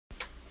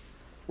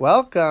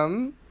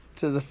Welcome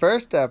to the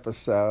first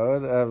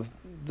episode of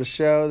the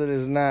show that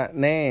is not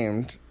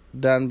named,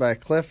 done by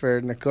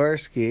Clifford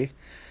Nikorsky.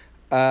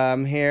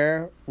 I'm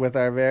here with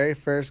our very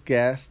first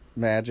guest,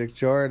 Magic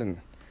Jordan.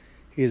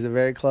 He's a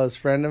very close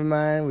friend of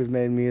mine. We've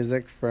made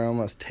music for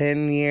almost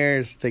 10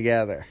 years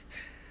together,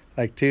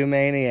 like two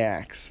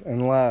maniacs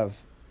in love,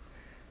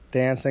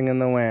 dancing in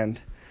the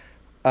wind.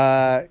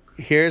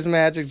 Here's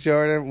Magic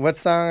Jordan. What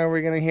song are we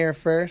going to hear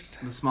first?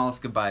 The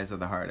Smallest Goodbyes Are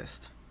the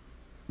Hardest.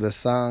 The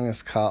song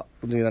is called,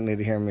 you don't need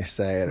to hear me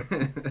say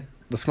it.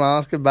 The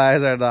Smallest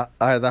Goodbyes Are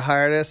the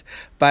Hardest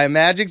by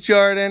Magic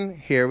Jordan.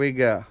 Here we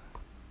go.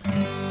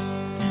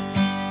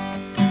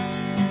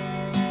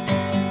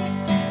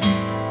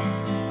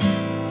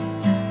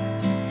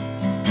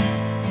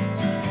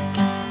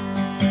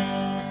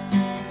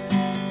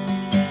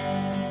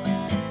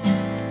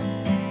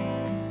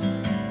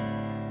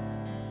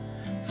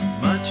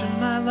 Much of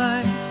my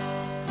life,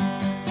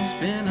 it's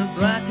been a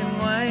black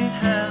and white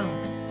hell.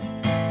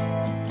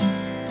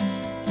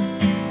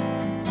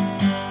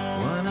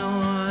 One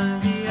or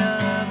the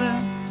other,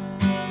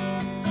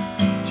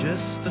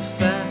 just the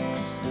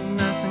facts and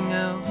nothing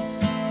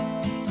else.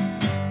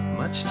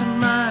 Much to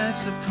my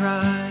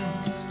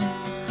surprise,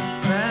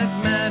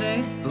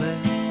 pragmatic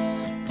bliss.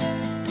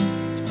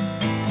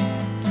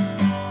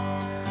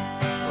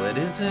 Well, it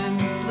isn't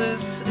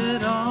bliss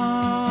at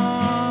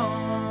all.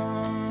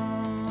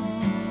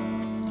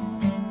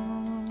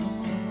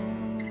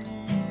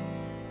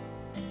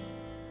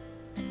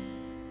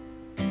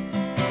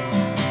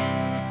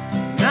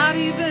 Not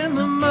even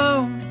the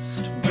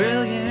most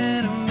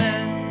brilliant of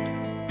men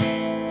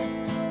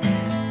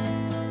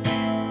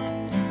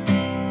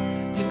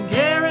can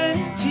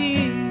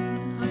guarantee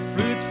a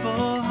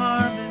fruitful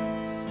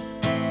harvest.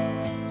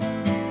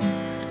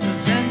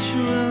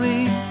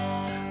 Eventually,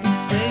 we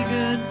say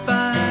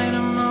goodbye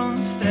to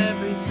most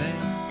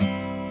everything,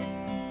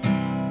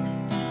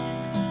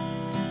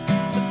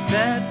 but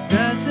that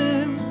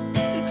doesn't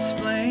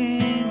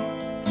explain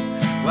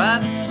why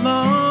the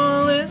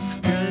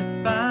smallest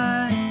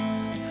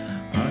goodbyes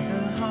are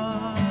the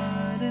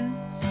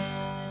hardest.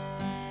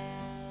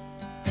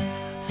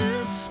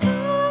 The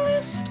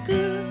smallest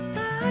goodbyes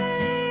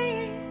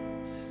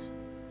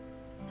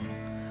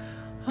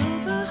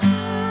are the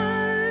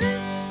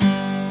hardest.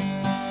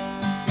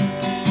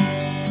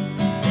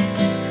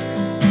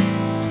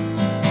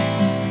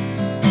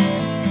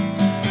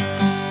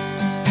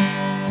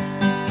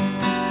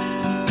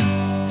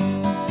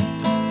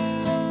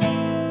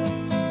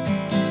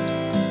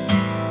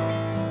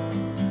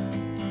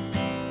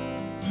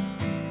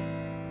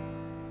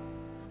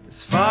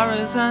 As far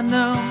as I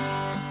know,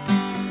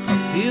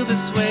 I'll feel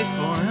this way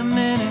for a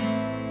minute.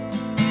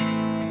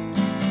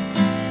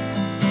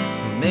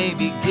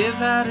 Maybe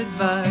give out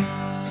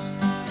advice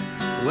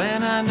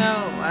when I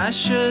know I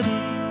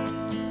shouldn't.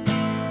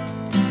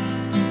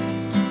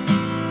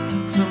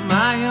 For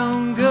my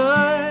own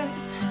good,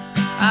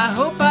 I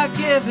hope I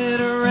give it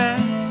a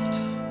rest,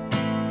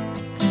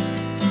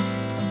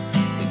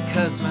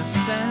 because my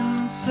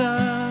sense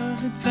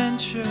of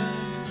adventure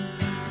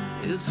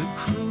is a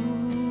cruel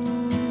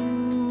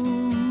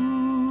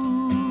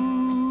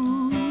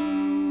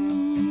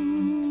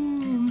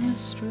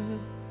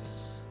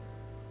mistress.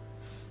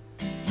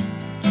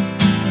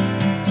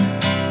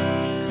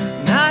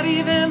 Not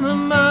even the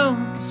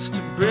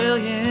most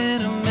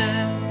brilliant of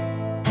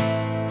men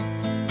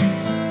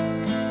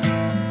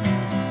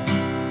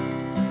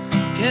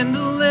can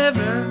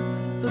deliver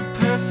the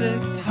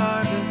perfect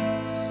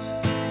harvest.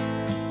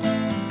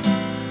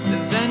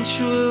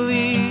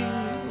 Eventually,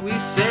 we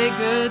say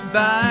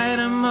goodbye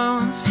to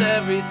most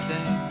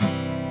everything,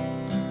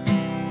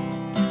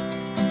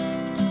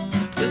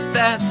 but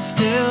that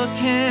still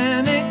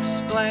can't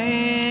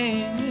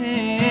explain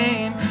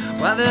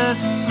why the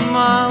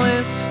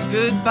smallest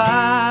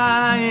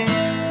goodbyes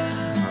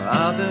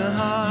are the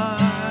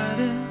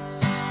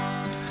hardest.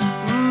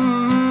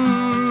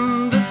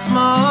 The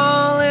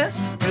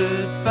smallest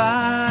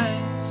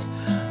goodbyes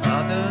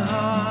are the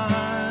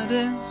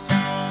hardest.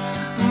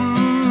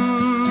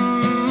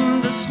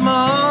 The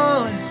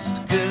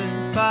smallest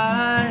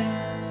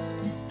goodbyes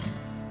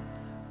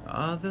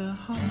are the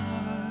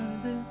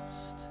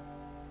hardest.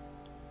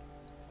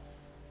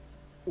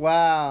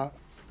 Wow.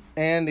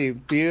 Andy,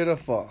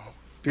 beautiful.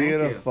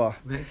 Beautiful.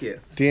 Thank you.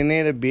 Do you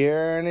need a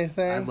beer or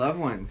anything? I'd love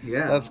one.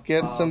 Yeah. Let's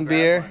get I'll some grab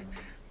beer. one.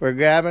 We're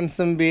grabbing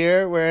some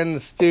beer. We're in the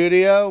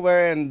studio.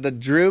 We're in the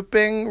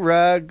Drooping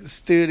Rug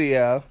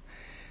Studio.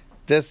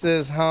 This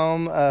is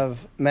home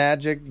of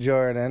Magic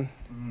Jordan,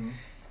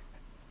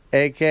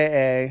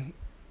 a.k.a.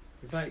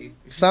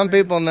 Some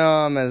people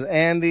know him as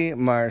Andy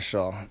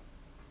Marshall,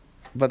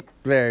 but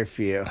very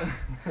few.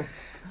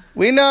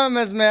 We know him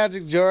as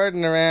Magic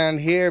Jordan around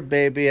here,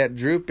 baby, at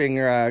Drooping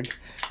Rug.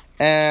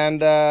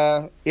 And,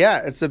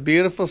 yeah, it's a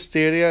beautiful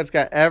studio. It's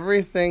got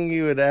everything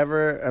you would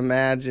ever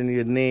imagine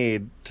you'd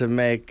need to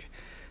make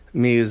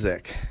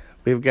music.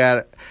 We've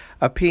got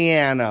a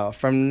piano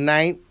from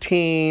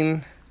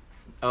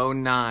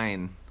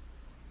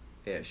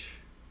 1909-ish.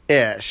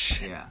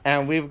 Ish. Yeah.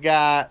 And we've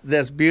got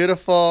this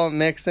beautiful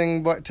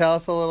mixing board. Tell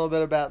us a little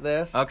bit about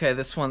this. Okay,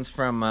 this one's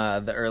from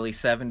the early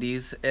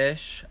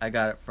 70s-ish. I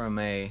got it from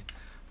a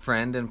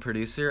friend and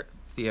producer,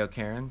 Theo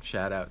Karen.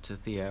 Shout out to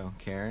Theo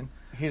Karen.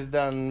 He's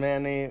done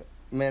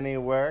many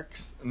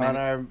works on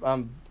our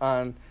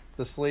on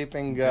The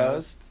Sleeping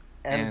Ghost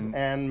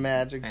and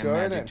Magic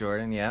Jordan. Magic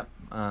Jordan, yep.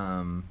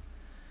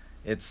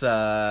 It's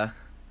an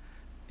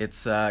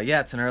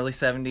early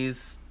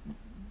 70s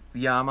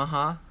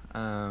Yamaha.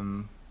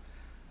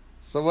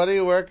 So what are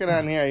you working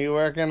on here? Are you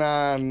working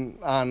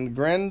on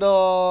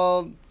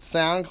Grindle,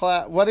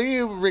 SoundCloud? What are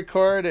you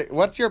recording?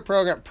 What's your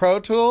program? Pro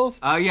Tools?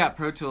 Oh, yeah,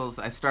 Pro Tools.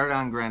 I started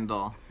on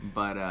Grindle,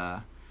 but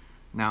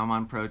now I'm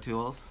on Pro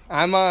Tools.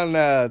 I'm on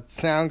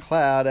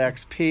SoundCloud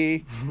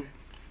XP,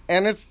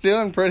 and it's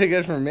doing pretty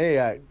good for me.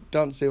 I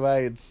don't see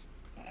why you'd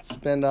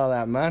spend all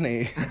that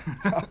money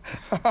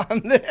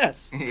on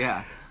this.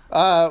 Yeah.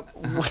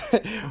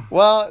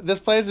 Well, this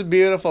place is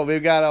beautiful.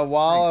 We've got a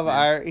wall of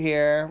art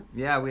here.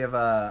 Yeah, we have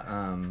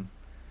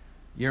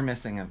you're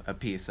missing a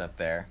piece up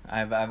there.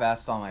 I've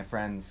asked all my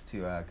friends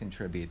to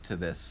contribute to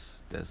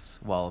this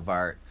wall of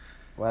art.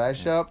 Well, I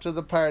show up to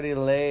the party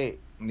late,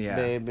 Yeah.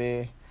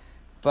 baby.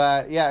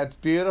 But yeah, it's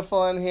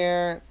beautiful in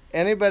here.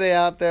 Anybody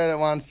out there that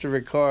wants to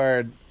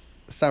record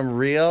some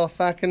real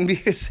fucking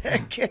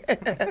music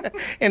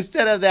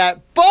instead of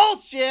that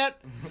bullshit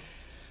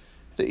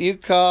that you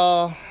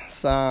call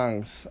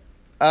songs.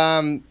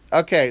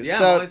 Okay, Yeah,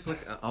 so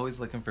I'm always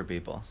looking for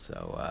people.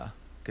 So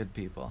good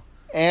people.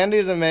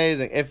 Andy's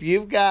amazing. If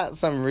you've got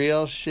some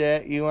real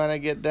shit you want to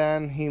get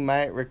done, he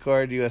might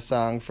record you a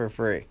song for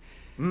free.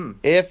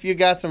 If you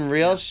got some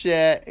real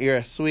shit, you're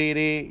a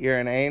sweetie, you're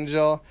an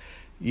angel,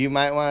 you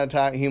might want to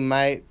talk. He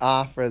might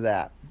offer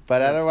that,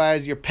 but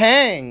otherwise, you're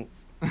paying.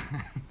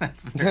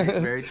 That's very,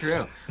 very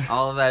true.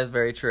 All of that is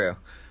very true.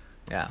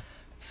 Yeah.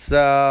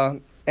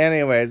 So,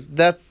 anyways,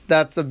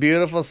 that's a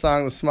beautiful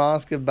song. The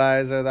smallest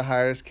goodbyes are the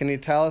hardest. Can you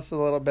tell us a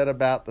little bit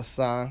about the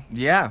song?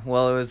 Yeah.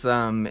 Well, it was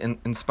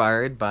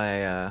inspired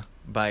by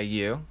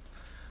you.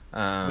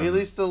 We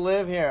used to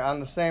live here on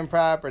the same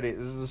property.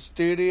 This is a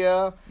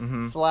studio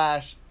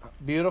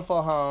 /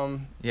 beautiful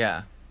home.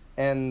 Yeah.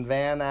 In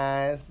Van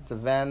Nuys. It's a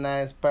Van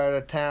Nuys part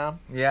of town.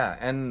 Yeah,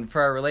 and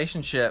for our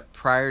relationship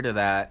prior to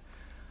that,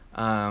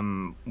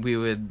 we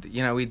would,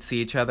 we'd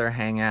see each other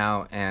hang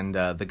out, and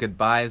the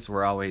goodbyes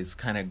were always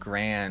kind of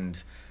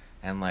grand,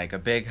 and like a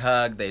big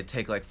hug. They'd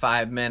take like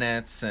 5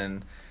 minutes,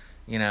 and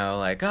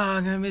like, oh,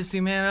 I'm gonna miss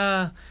you,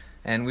 man.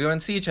 And we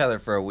wouldn't see each other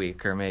for a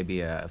week or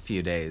maybe a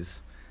few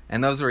days,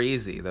 and those were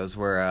easy. Those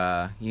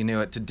were you knew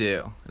what to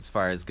do as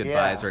far as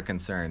goodbyes were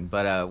concerned.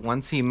 But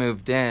once he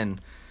moved in,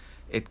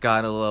 it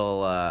got a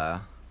little.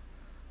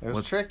 It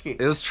was tricky.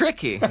 It was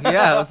tricky.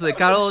 Yeah, it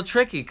got a little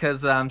tricky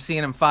because I'm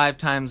seeing him 5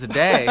 times a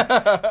day,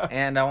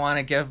 and I want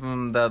to give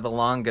him the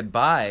long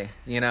goodbye,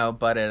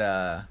 But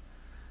it,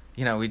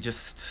 we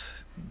just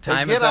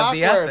time is of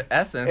the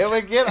essence. It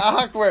would get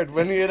awkward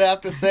when you'd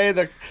have to say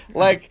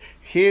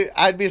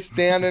I'd be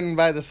standing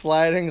by the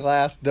sliding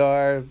glass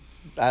door.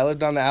 I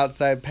lived on the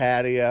outside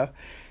patio.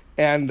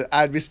 And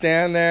I'd be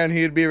standing there, and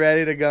he'd be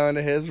ready to go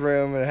into his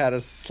room, and it had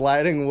a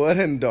sliding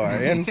wooden door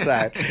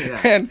inside.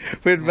 And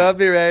we'd both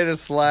be ready to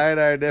slide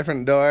our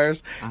different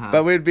doors,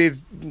 but we'd be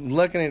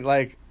looking at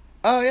like,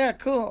 oh, yeah,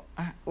 cool.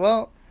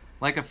 Well,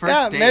 like a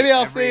first date maybe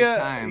I'll every see you.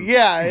 time.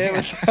 Yeah, it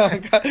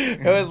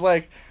was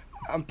like,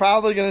 I'm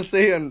probably going to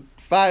see you in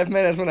 5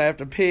 minutes when I have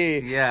to pee.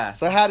 Yeah.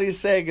 So how do you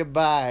say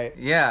goodbye?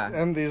 Yeah.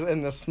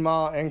 In the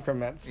small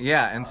increments.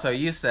 Yeah, and so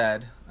you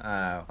said...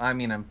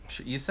 I'm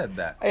sure you said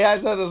that. Yeah, I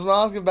said the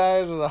smallest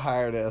goodbyes are the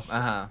hardest.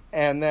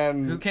 And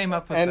then who came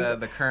up with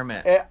the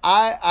Kermit?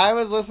 I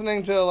was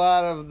listening to a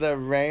lot of the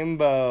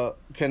Rainbow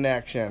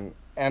Connection,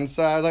 and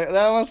so I was like,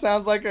 that almost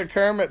sounds like a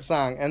Kermit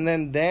song. And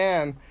then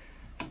Dan,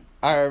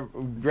 our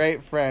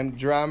great friend,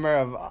 drummer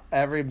of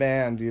every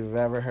band you've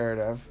ever heard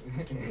of,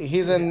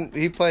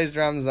 he plays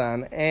drums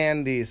on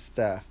Andy's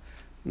stuff,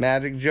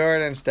 Magic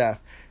Jordan stuff.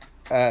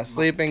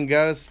 Sleeping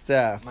Ghost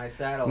stuff.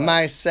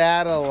 My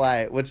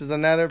Satellite, which is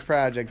another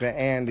project that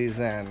Andy's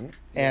in.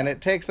 And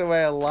it takes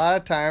away a lot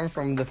of time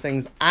from the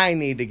things I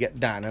need to get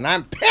done. And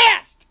I'm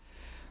pissed!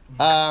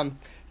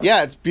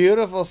 It's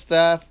beautiful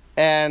stuff.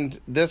 And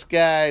this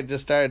guy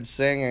just started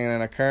singing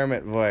in a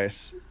Kermit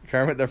voice.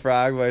 Kermit the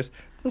Frog voice.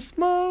 The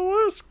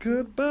smallest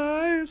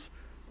goodbyes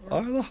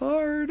are the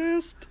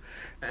hardest.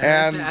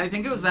 And I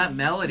think it was that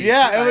melody.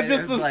 Yeah, it was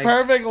just this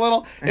perfect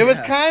little... It was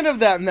kind of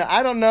that...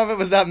 I don't know if it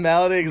was that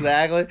melody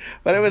exactly,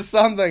 but it was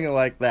something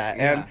like that.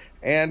 Yeah. And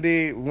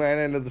Andy went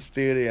into the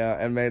studio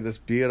and made this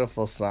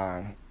beautiful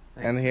song.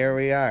 Thanks. And here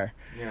we are.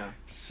 Yeah.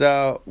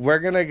 So we're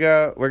going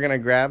to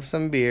grab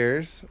some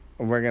beers.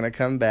 We're going to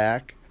come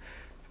back.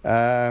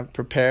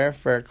 Prepare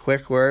for a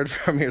quick word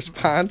from your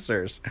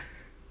sponsors.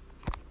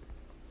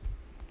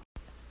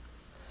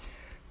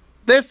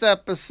 This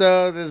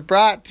episode is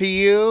brought to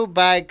you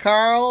by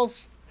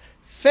Carl's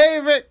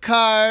Favorite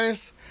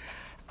Cars.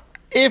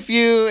 If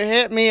you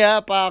hit me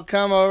up, I'll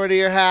come over to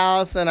your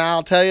house and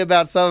I'll tell you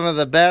about some of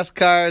the best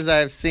cars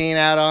I've seen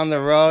out on the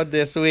road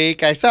this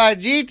week. I saw a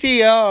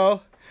GTO,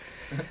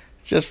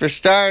 just for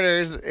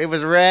starters. It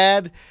was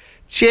red,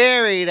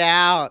 cherried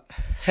out,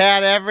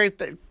 had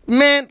everything,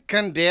 mint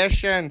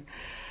condition.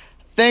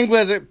 Thing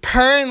was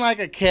purring like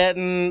a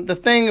kitten. The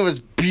thing was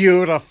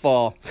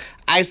beautiful.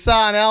 I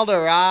saw an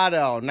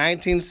Eldorado,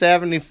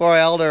 1974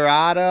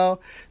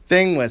 Eldorado.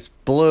 Thing was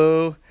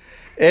blue.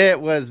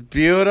 It was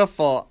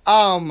beautiful.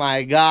 Oh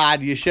my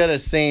God, you should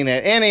have seen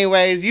it.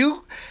 Anyways,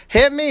 you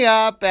hit me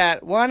up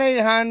at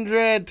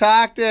 1-800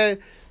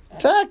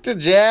 talk to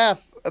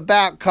Jeff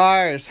about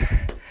cars.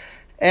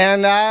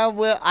 And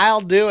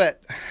I'll do it.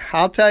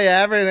 I'll tell you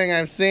everything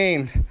I've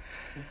seen.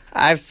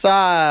 I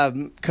saw a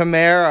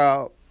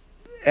Camaro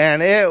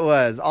and it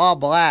was all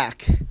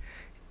black.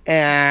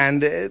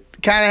 And it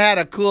kind of had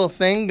a cool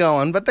thing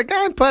going, but the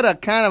guy put a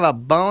kind of a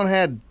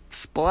bonehead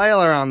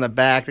spoiler on the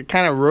back that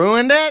kind of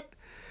ruined it.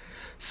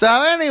 So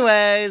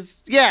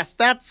anyways, yes,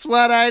 that's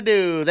what I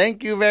do.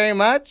 Thank you very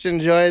much.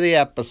 Enjoy the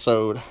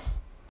episode.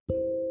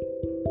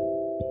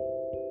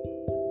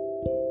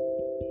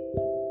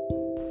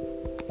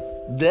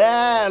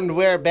 Then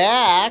we're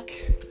back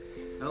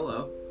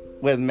Hello.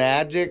 with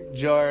Magic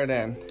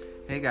Jordan.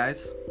 Hey,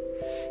 guys.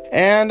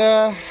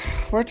 And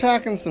we're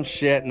talking some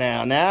shit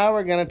now. Now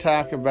we're going to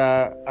talk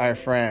about our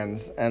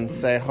friends and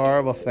say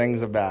horrible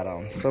things about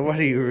them. So what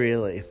do you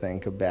really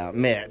think about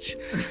Mitch?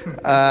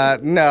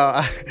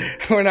 No,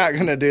 we're not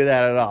going to do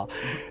that at all.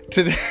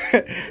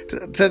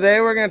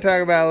 Today we're going to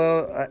talk about a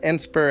little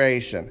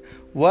inspiration.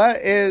 What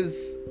is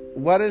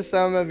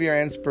some of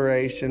your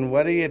inspiration?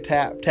 What are you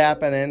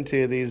tapping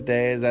into these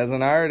days as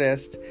an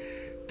artist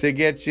to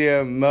get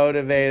you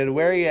motivated?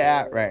 Where are you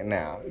at right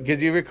now?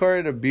 Because you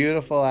recorded a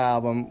beautiful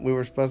album. We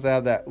were supposed to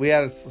have that. We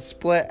had a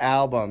split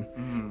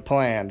album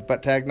planned,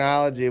 but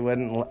technology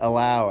wouldn't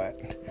allow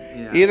it.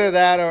 Yeah. Either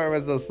that or it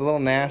was this little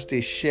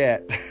nasty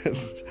shit.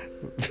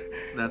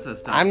 That's a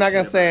I'm not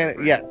going to say it.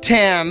 Right? Yeah,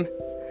 Tim,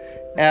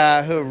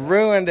 who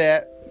ruined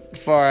it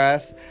for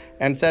us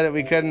and said that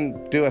we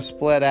couldn't do a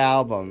split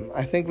album.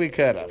 I think we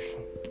could have,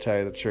 to tell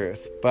you the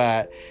truth.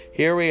 But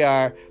here we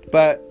are.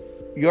 But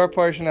your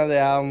portion of the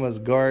album was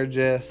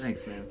gorgeous.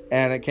 Thanks, man.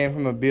 And it came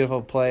from a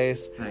beautiful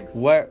place. Thanks.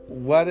 Where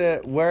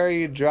are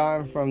you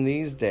drawing from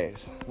these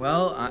days?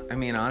 Well, I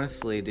mean,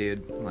 honestly,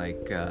 dude,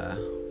 like, I've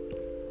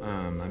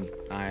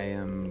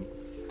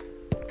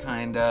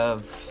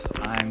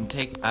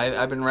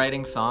been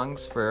writing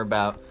songs for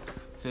about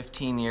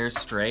 15 years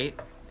straight,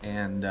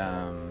 and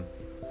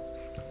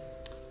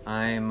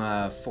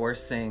I'm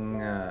forcing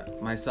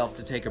myself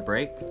to take a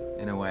break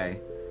in a way.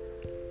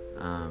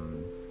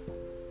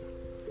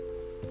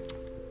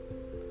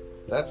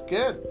 That's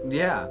good.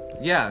 Yeah.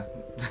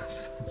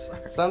 I'm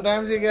sorry.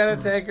 Sometimes you gotta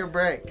take a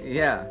break.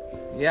 Yeah.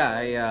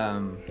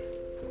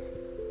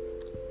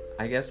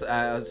 I guess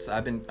I was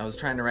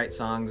trying to write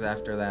songs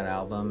after that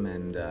album,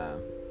 and I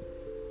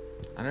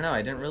don't know.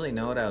 I didn't really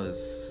know what I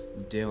was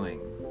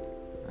doing.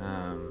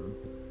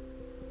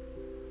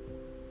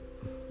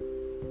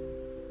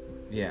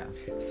 Yeah.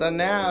 So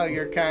now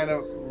you're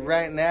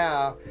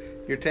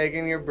you're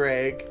taking your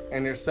break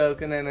and you're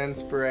soaking in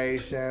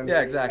inspiration.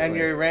 Yeah, exactly. And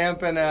you're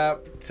ramping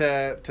up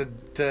to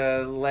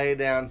lay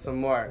down some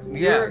more.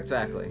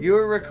 Exactly. You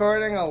were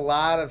recording a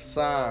lot of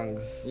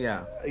songs.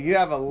 Yeah. You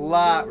have a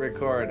lot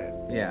recorded.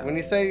 Yeah. When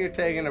you say you're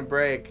taking a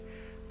break,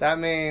 that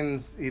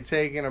means you're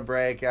taking a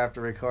break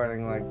after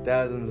recording like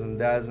dozens and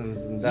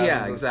dozens and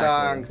dozens of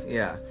songs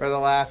for the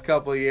last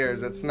couple of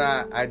years. It's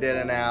not, I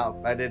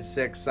did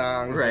 6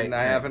 songs and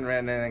I haven't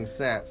written anything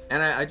since.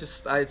 And I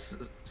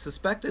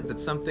suspected that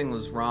something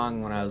was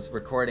wrong when I was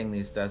recording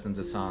these dozens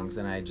of songs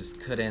and I just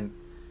couldn't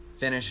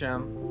finish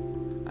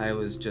them. I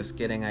was just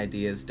getting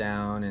ideas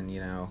down and,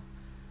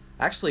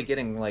 actually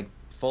getting like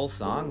full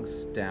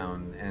songs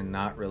down and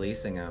not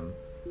releasing them.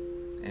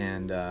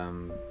 And,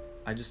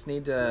 I just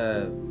need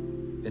to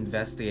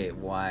investigate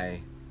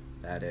why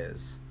that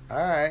is. All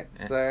right.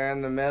 So you're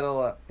in the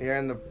middle. You're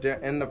in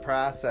the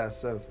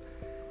process of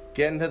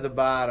getting to the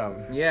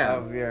bottom. Yeah.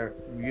 Of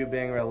you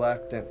being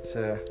reluctant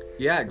to.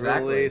 Yeah,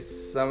 exactly.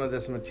 Release some of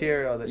this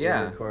material that you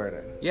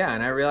recorded. Yeah,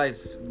 and I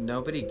realize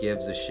nobody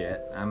gives a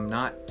shit. I'm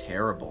not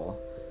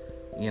terrible.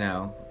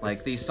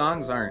 Like these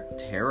songs aren't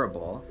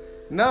terrible.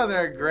 No,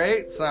 they're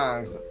great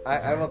songs.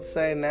 I will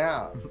say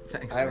now.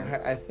 Thanks,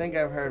 man. I think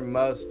I've heard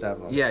most of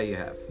them. Yeah, you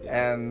have.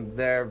 Yeah. And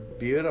they're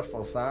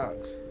beautiful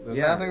songs. There's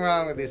nothing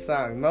wrong with these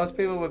songs. Most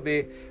people would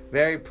be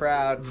very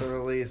proud to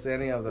release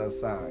any of those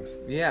songs.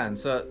 Yeah, and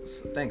so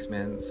thanks,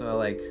 man. So,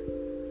 like,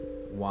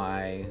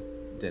 why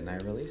didn't I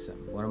release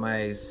them? What am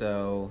I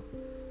so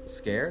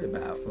scared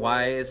about?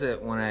 Why is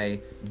it when I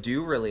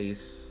do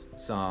release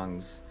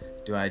songs,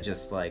 do I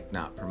just, like,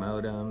 not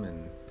promote them?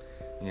 And,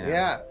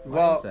 Yeah,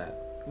 why is that?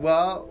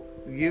 Well,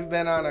 you've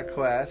been on a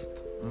quest,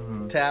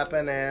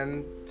 tapping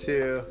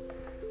into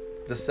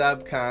the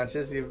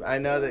subconscious. I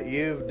know that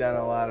you've done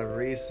a lot of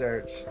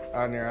research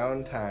on your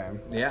own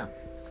time. Yeah.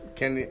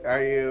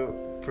 Are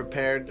you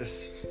prepared to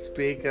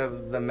speak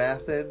of the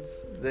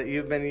methods that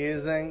you've been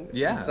using?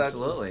 Yeah, such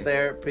absolutely. As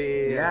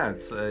therapy. Yeah,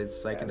 it's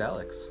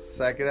psychedelics.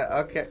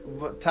 Okay,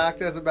 talk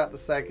to us about the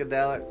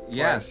psychedelic.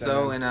 Yeah, portion.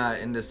 so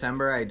in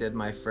December I did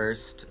my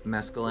first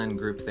mescaline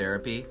group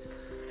therapy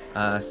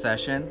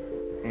session,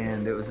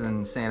 and it was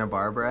in Santa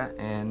Barbara,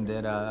 and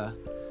it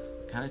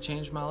kind of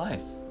changed my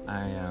life.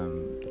 I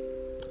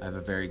have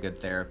a very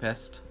good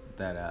therapist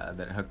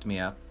that hooked me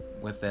up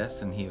with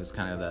this, and he was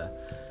kind of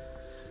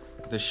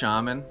the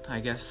shaman, I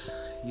guess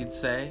you'd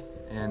say,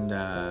 and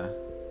I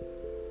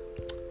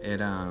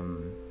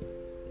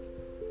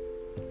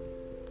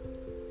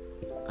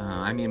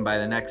mean, by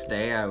the next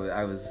day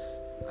I was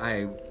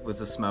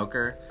a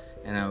smoker,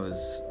 and I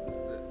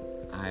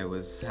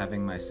was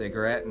having my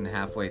cigarette, and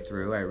halfway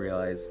through I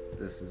realized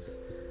this is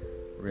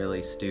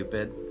really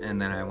stupid,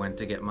 and then I went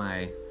to get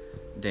my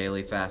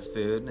daily fast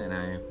food, and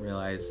I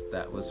realized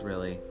that was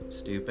really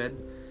stupid,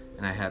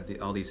 and I had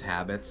all these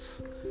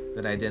habits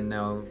that I didn't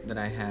know that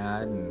I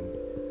had, and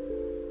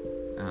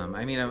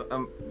I mean,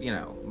 you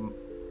know,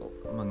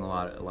 among a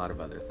lot of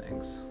other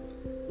things.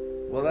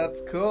 Well,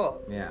 that's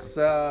cool. Yeah.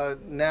 So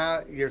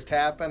now you're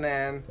tapping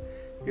in.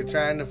 You're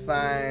trying to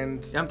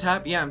find. I'm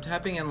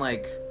tapping in,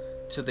 like,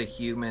 to the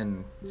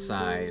human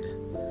side.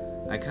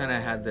 I kind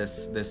of had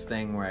this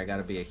thing where I got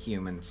to be a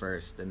human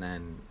first, and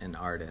then an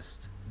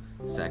artist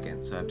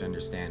second. So I have to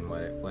understand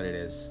what it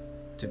is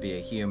to be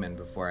a human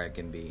before I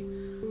can be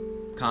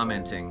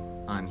commenting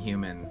on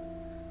human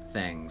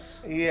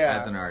things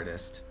as an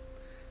artist.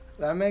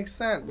 That makes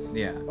sense.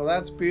 Yeah. Well,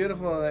 that's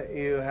beautiful that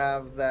you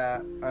have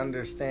that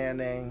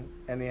understanding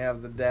and you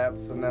have the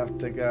depth enough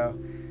to go,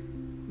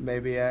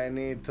 maybe I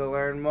need to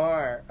learn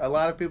more. A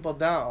lot of people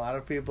don't. A lot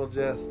of people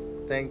just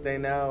think they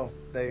know.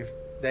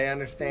 They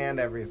understand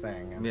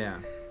everything. Yeah.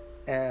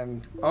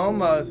 And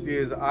almost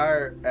use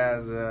art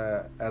as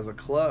a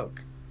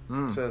cloak.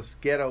 Just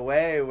get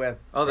away with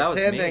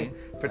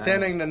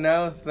pretending to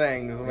know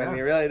things when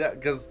you really don't.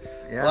 Because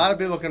a lot of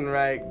people can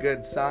write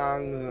good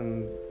songs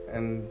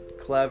and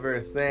clever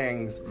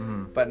things,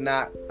 but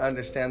not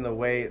understand the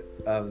weight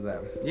of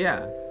them.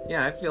 Yeah,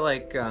 I feel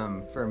like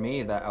for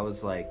me that I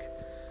was like,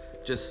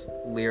 just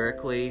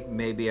lyrically,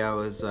 maybe I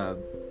was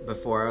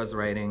before I was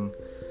writing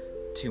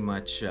too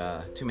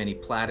many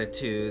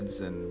platitudes,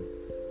 and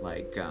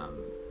like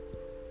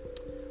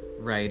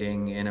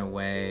writing in a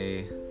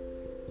way,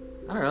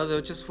 I don't know,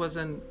 that just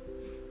wasn't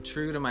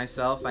true to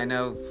myself. I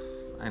don't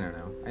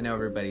know. I know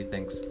everybody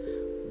thinks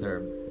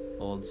their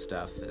old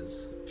stuff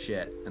is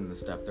shit, and the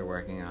stuff they're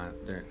working on,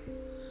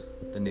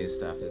 the new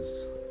stuff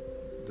is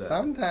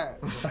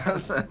sometimes.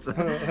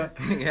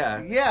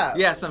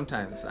 Yeah,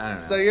 sometimes. I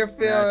don't know. So you're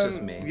feeling, that's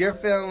just me. You're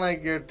feeling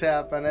like you're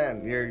tapping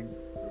in. You're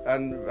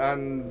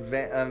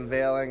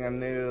unveiling a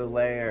new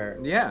layer.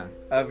 Yeah.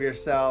 Of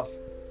yourself.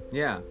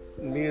 Yeah.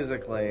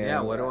 Musically. Yeah.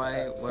 What do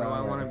I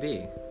want to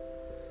be?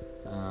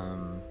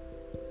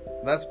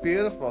 That's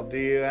beautiful. Do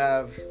you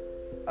have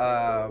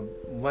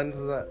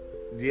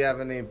do you have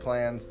any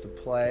plans to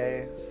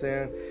play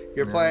soon?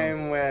 You're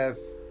playing with...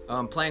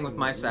 I'm playing with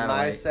My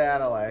Satellite. My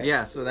Satellite.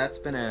 Yeah, so that's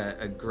been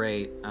a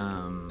great...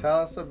 Tell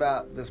us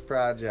about this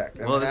project.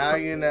 And how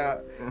you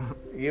know...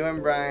 You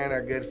and Brian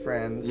are good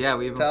friends. Yeah,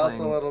 we've been Tell us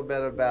a little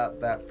bit about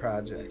that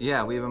project.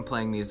 Yeah, we've been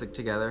playing music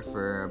together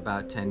for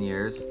about 10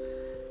 years.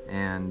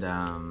 And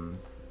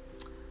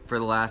for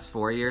the last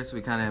 4 years,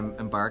 we kind of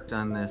embarked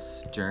on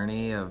this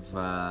journey of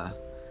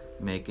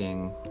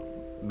making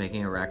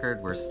a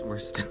record. We're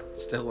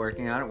still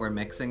working on it. We're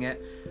mixing it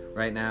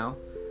right now,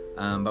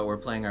 but we're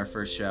playing our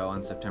first show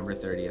on September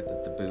 30th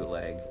at the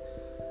Bootleg.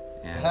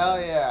 And, hell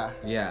yeah!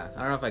 Yeah,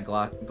 I don't know if I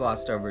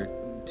glossed over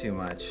too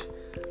much,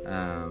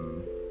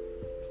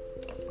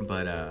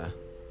 but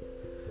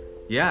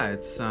yeah,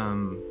 it's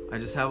I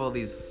just have all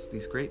these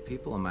great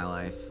people in my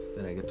life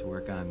that I get to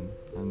work on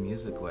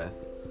music with.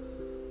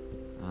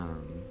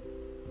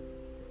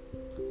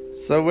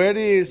 So where do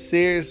you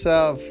see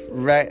yourself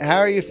how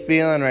are you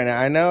feeling right now?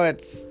 I know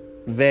it's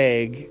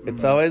vague.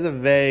 It's always a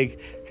vague,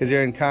 because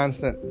you're in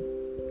constant,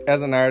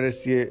 as an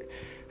artist, you're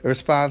a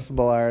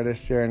responsible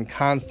artist, you're in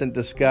constant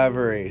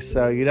discovery.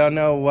 So you don't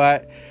know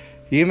what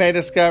you may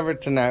discover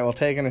tonight while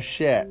taking a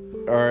shit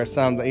or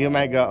something. You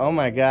might go, oh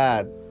my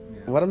God,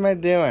 what am I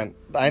doing?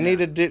 I need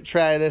to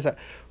try this.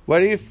 What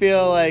do you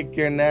feel like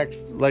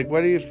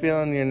what do you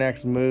feel your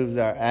next moves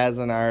are as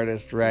an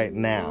artist right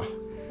now?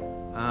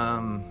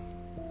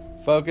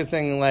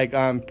 Focusing like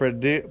on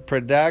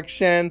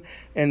production,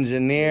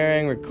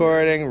 engineering,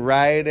 recording,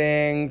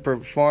 writing,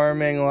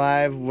 performing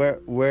live.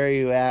 Where are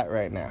you at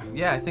right now?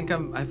 Yeah, I think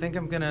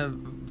I'm gonna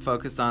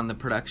focus on the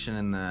production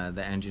and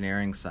the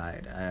engineering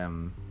side.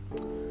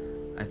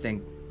 I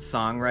think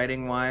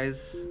songwriting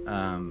wise,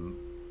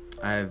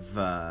 I've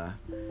the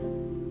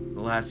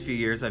last few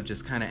years I've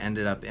just kind of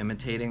ended up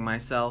imitating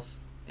myself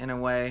in a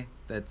way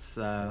that's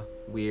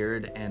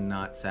weird and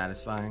not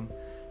satisfying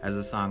as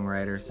a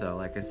songwriter. So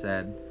like I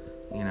said,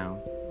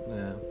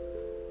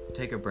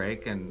 take a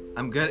break, and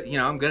I'm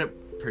good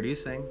at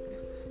producing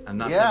I'm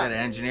not so good at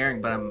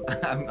engineering, but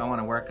I want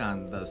to work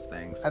on those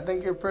things. I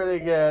think you're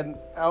pretty good.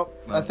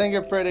 I think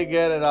you're pretty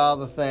good at all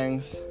the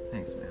things.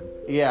 Thanks, man.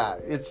 Yeah,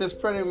 it's just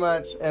pretty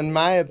much, in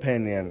my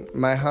opinion,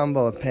 my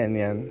humble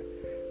opinion,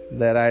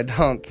 that I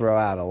don't throw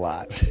out a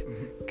lot.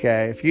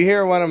 Okay, if you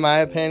hear one of my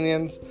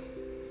opinions,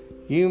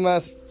 you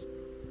must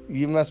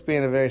be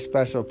in a very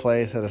special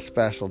place at a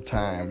special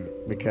time,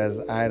 because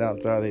I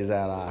don't throw these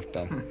out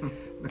often.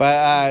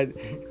 But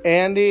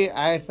Andy,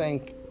 I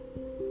think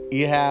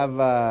you have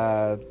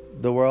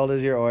the world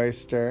is your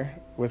oyster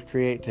with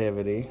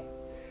creativity,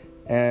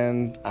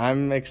 and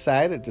I'm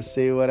excited to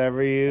see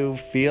whatever you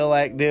feel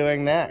like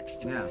doing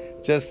next. Yeah.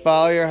 Just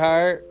follow your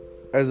heart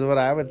is what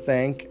I would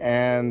think,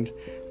 and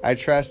I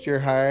trust your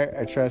heart,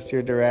 I trust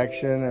your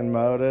direction and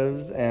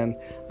motives, and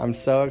I'm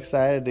so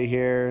excited to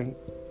hear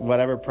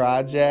whatever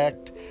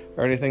project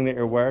or anything that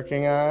you're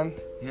working on.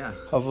 Yeah.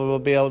 Hopefully we'll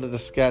be able to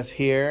discuss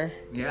here.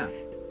 Yeah.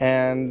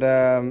 And,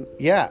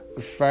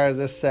 as far as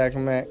this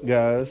segment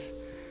goes,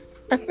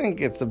 I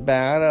think it's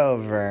about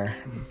over.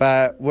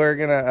 But we're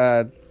going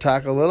to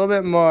talk a little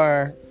bit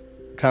more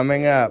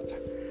coming up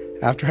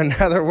after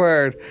another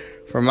word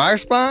from our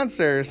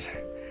sponsors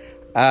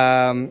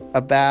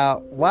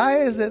about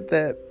why is it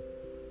that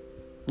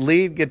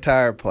lead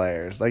guitar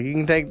players, like you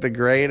can take the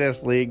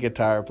greatest lead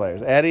guitar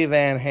players, Eddie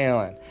Van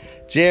Halen,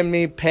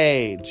 Jimmy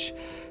Page,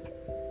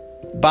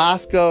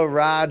 Bosco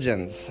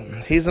Roggins.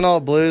 He's an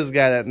old blues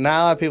guy that not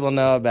a lot of people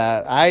know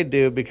about. I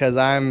do, because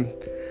I'm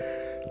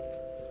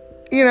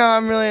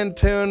really in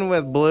tune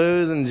with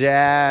blues and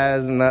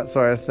jazz and that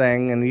sort of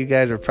thing, and you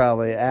guys are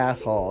probably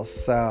assholes,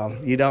 so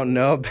you don't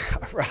know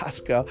about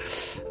Roscoe.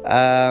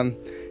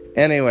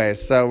 Anyway,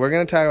 so we're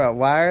going to talk about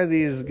why are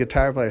these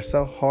guitar players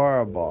so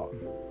horrible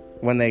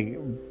when they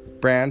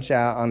branch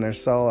out on their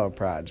solo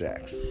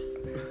projects.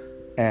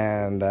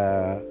 And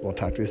we'll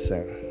talk to you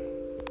soon.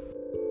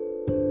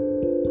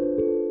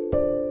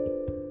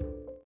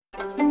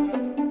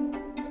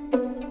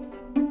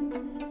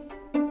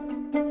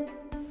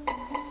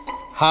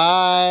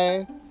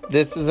 Hi,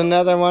 this is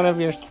another one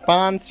of your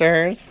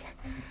sponsors.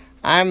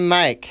 I'm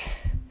Mike,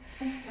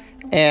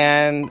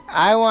 and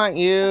I want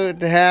you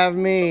to have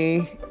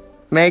me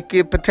make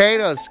you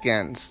potato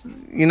skins.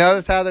 You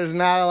notice how there's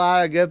not a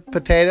lot of good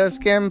potato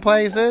skin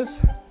places?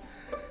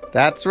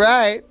 That's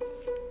right.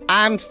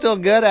 I'm still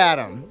good at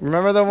them.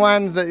 Remember the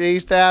ones that they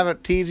used to have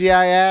at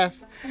TGIF?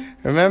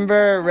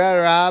 Remember Red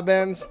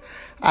Robin's?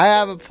 I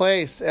have a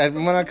place.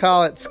 I'm going to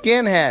call it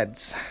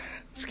Skinheads.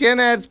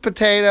 Skinheads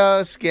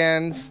potato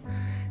skins.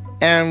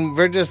 And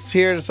we're just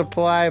here to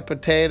supply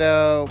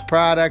potato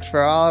products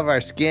for all of our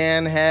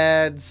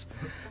skinheads,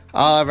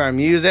 all of our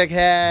music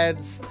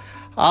heads,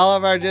 all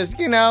of our just,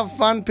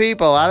 fun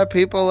people. A lot of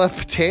people love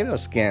potato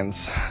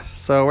skins.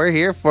 So we're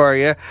here for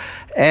you.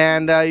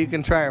 And you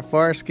can try our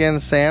 4-skin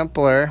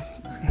sampler.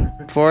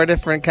 4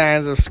 different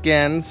kinds of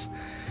skins.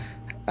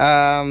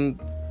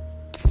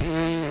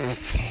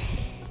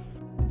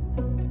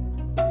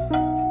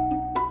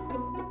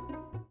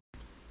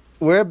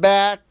 We're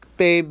back,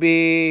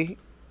 baby.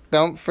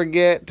 Don't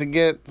forget to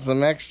get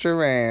some extra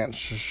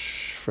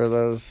ranch for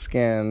those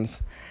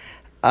skins.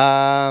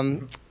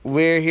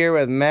 We're here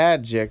with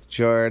Magic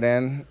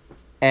Jordan,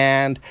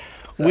 and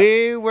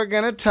we were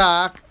going to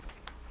talk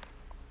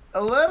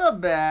a little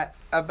bit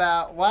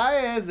about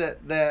why is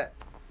it that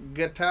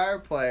guitar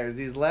players,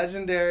 these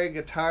legendary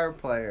guitar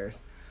players,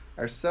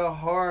 are so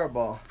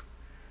horrible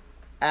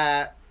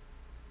at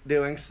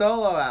doing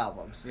solo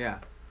albums. Yeah.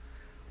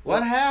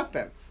 What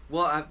happens?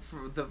 Well,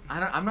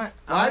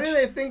 Why do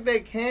they think they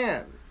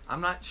can?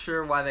 I'm not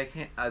sure why they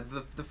can't.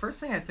 The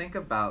first thing I think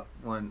about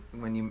when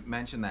you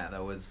mentioned that,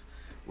 though, was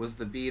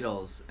the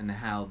Beatles and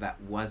how that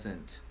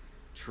wasn't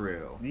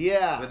true.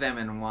 Yeah. With them,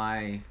 and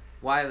why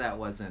that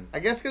wasn't. I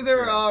guess because they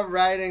were all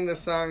writing the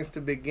songs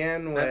to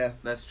begin with.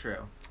 That's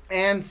true.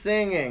 And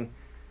singing.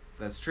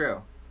 That's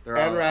true.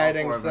 And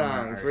writing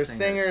songs. We're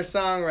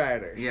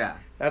singer-songwriters. Yeah.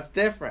 That's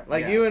different.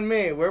 Like you and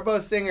me, we're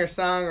both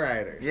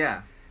singer-songwriters.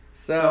 Yeah.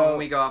 So when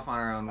we go off on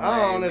our own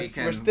way,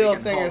 we're still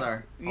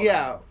singers.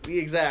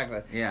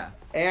 Exactly. Yeah.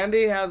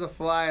 Andy has a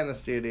fly in the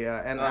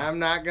studio, and I'm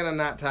not going to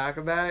not talk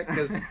about it,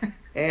 because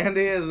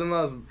Andy is the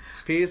most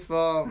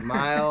peaceful,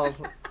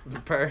 mild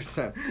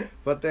person.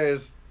 But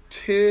there's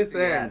 2 things.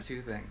 Yeah,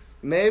 2 things.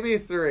 Maybe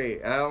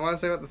 3. And I don't want to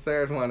say what the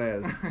third one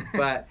is.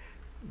 But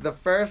the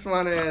first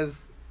one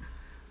is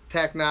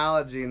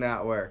technology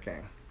not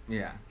working.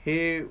 Yeah.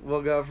 He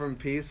will go from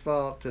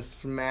peaceful to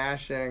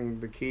smashing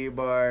the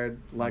keyboard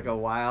like a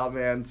wild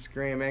man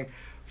screaming,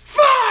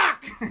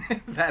 "Fuck!"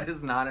 That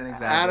is not an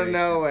exaggeration. Out of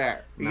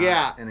nowhere.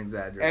 Not an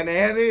exaggeration. And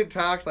Andy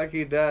talks like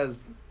he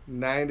does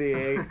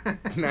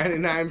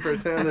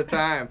 99% of the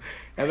time.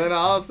 And then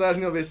all of a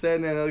sudden he'll be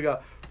sitting there and he'll go,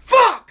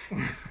 "Fuck!"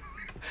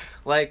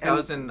 Like I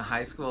was in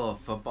high school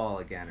football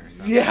again or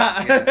something.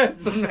 Yeah.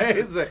 It's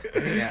amazing.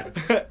 Yeah.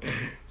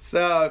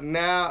 So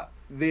now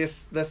the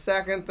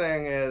second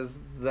thing is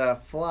the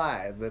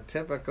fly, the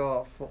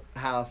typical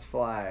house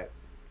fly.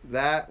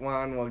 That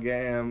one will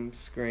get him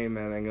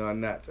screaming and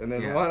going nuts. And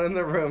there's Yeah. one in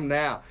the room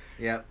now.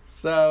 Yep.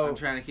 So I'm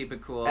trying to keep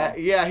it cool.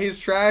 yeah, he's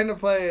trying to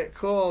play it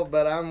cool,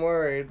 but I'm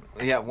worried.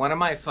 Yeah, one of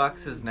my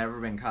fucks has never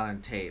been caught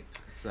on tape,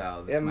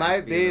 so this It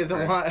might be the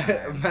first one. time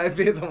It might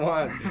be the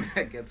one.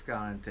 that gets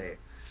caught on tape.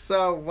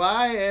 So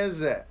why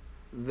is it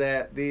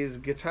that these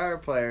guitar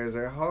players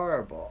are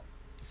horrible?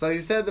 So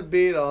you said the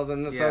Beatles,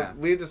 and so Yeah.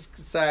 we just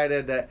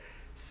decided that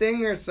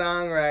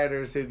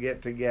singer-songwriters who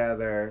get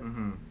together,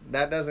 Mm-hmm.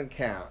 that doesn't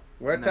count.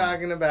 We're No.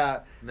 talking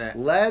about That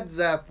Led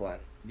Zeppelin,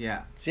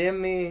 yeah,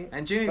 Jimmy,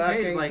 and Jimmy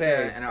fucking Page, like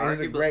Page. an He's a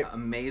arguably great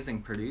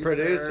amazing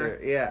producer,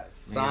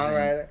 yes, amazing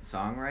songwriter.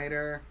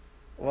 songwriter.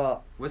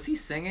 Well, Was he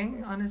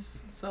singing on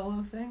his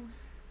solo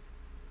things?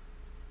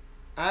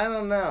 I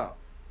don't know,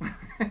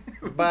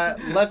 but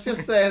let's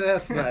just say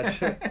this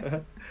much.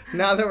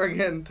 Now that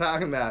we're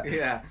talking about it.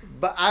 Yeah.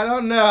 But I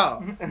don't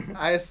know.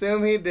 I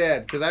assume he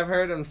did, because I've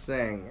heard him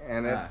sing,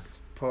 and Ah. it's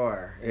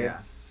poor. Yeah.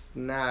 It's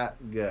not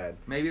good.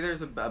 Maybe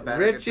there's a better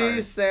Richie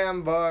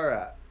guitarist.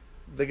 Sambora,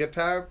 the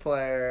guitar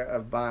player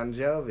of Bon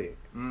Jovi,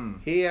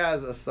 he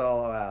has a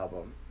solo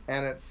album,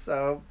 and it's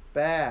so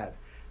bad.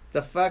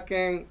 The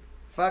fucking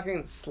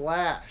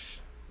Slash.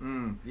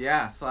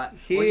 Yeah,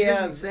 He well, he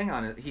doesn't has- sing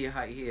on it. He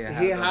has He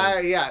other-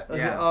 hired, Yeah.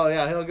 Oh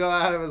yeah, he'll go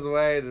out of his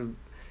way to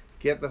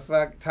get the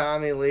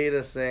Tommy Lee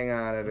to sing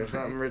on it or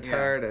something Yeah.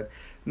 retarded.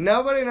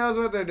 Nobody knows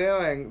what they're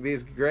doing.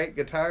 These great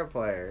guitar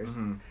players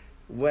Mhm.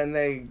 when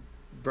they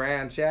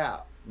branch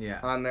out Yeah.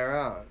 on their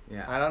own.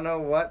 Yeah. I don't know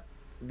what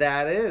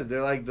that is.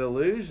 They're like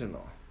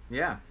delusional.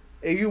 Yeah.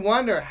 You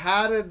wonder,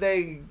 how did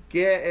they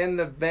get in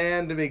the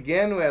band to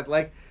begin with?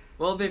 Like,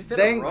 Well, they fit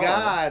a thank role.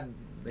 God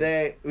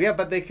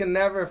but they can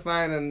never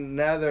find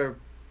another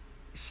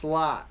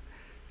slot.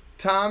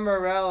 Tom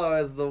Morello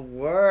is the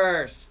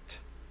worst.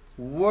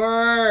 I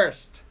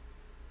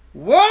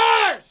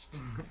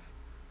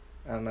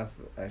don't know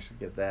if I should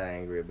get that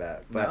angry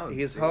about it, but No,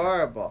 he's dude.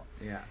 horrible.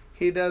 Yeah.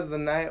 He does the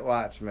Night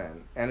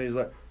Watchman, and he's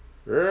like,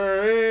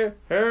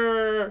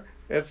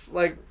 it's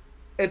like,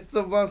 it's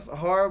the most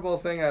horrible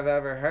thing I've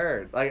ever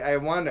heard. Like, I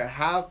wonder,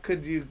 how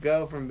could you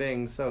go from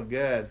being so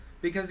good?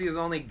 Because he was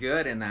only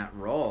good in that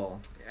role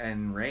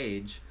in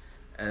Rage.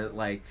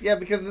 Like, Yeah,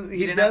 because he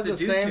didn't does have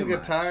the to do same too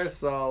much. guitar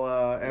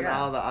solo and Yeah.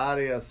 all the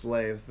Audio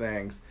Slave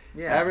things.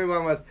 yeah.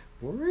 Everyone was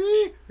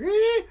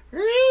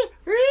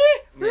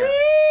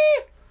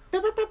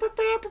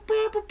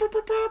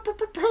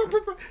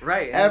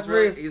Right.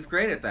 And he's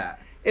great at that.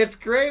 It's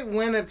great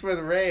when it's with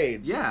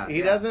Rage. Yeah, He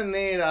yeah. doesn't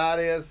need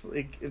Audio.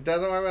 It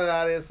doesn't work with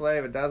Audio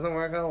Slave. It doesn't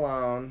work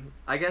alone.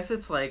 I guess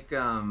it's like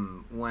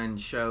when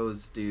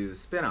shows do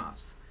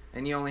spin-offs,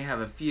 and you only have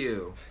a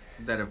few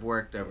that have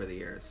worked over the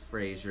years.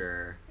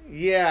 Frasier.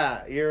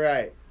 Yeah, you're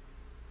right.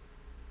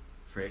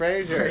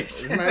 Frasier.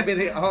 This might be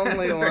the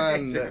only one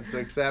Frasier. that's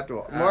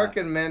acceptable. Mork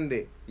and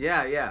Mindy.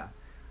 Yeah, yeah.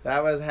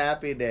 That was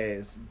Happy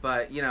Days.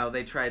 But, you know,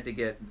 they tried to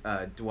get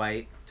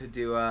Dwight to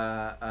do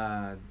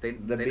The they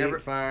Beat never,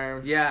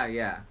 Farm. Yeah,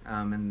 yeah.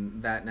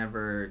 And that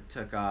never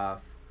took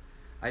off.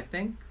 I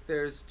think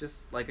there's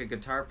just like a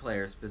guitar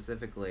player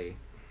specifically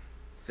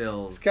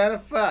fills. It's kind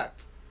of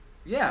fucked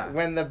Yeah.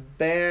 when the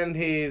band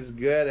he's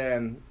good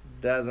in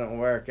doesn't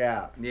work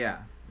out. Yeah.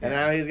 And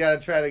now he's got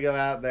to try to go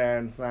out there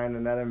and find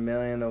another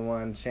 1,000,000 to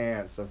 1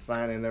 chance of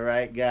finding the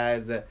right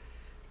guys that.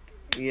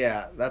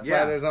 Yeah, that's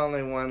Yeah. why there's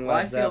only one Well,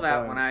 I Led feel that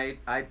Zeppelin. when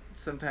I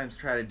sometimes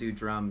try to do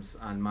drums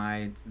on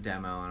my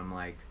demo, and I'm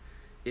like,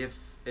 if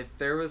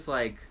there was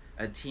like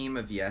a team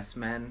of yes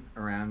men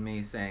around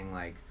me saying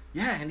like,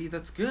 yeah, Andy,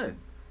 that's good.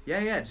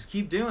 Yeah, just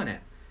keep doing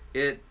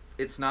it.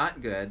 It's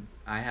not good.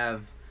 I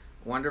have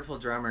wonderful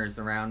drummers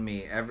around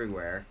me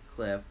everywhere,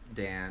 Cliff,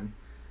 Dan,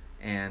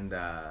 and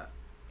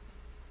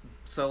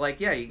so like,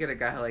 yeah, you get a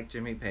guy like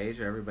Jimmy Page,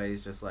 where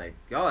everybody's just like,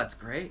 oh, that's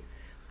great.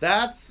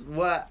 That's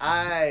what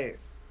I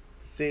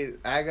see.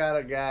 I got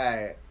a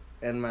guy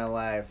in my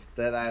life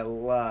that I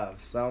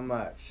love so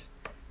much,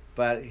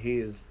 but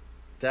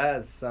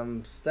does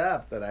some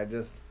stuff that I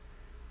just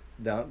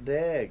don't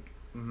dig.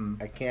 Mm-hmm.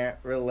 I can't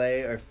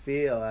relate or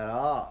feel at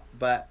all.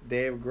 But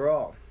Dave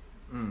Grohl,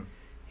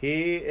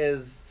 he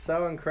is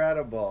so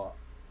incredible.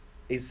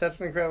 He's such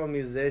an incredible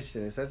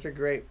musician. He's such a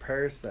great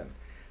person.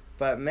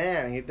 But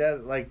man, he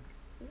does, like,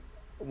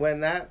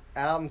 when that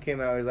album came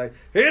out, he was like,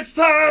 it's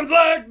times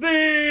like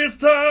these,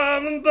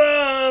 times and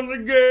times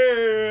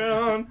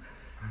again.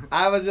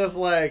 I was just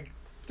like,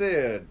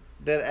 dude,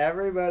 did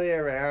everybody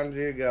around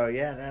you go,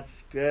 yeah,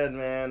 that's good,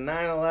 man.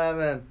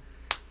 9/11.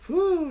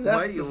 Whew,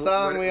 that's the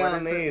song we all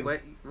need.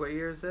 What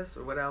year is this?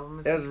 Or what album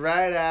is It this? was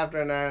right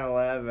after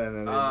 9/11,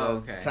 and it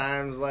was okay.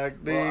 times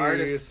like these. Well,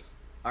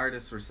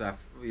 artists were Times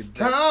and made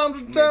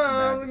some bad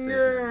times decisions.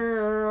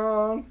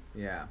 again.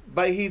 Yeah.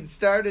 But he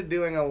started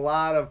doing a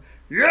lot of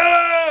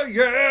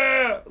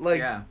yeah, like,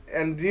 Yeah.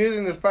 and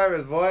using this part of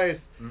his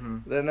voice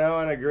Mm-hmm. that no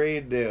one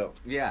agreed to.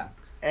 Yeah.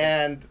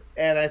 And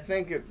I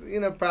think it's,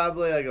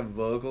 probably like a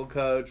vocal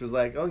coach was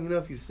like, oh,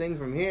 if you sing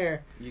from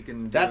here, You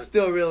can. that's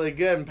still really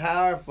good and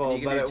powerful,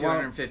 You can but do it won't.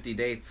 250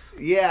 dates.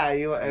 Yeah,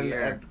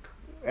 year.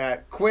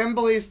 At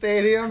Quimbley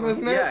Stadium,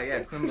 isn't it?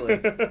 Yeah,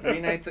 Quimbley. 3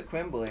 nights at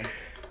Quimbley.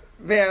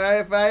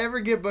 Man, if I ever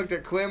get booked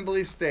at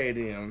Quimbley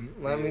Stadium,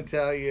 let me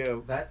tell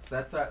you. That's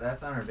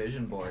on our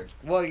vision board.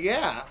 Well,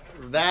 yeah,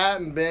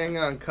 that and being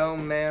on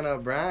Coleman Man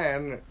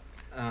O'Brien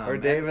or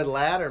David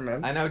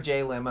Latterman. I know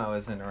Jay Limo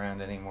isn't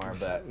around anymore,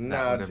 but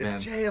that would have been.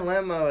 If Jay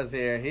Limo was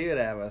here, he would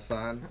have us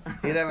on.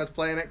 He'd have us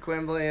playing at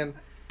Quimbley in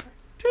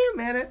 2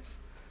 minutes.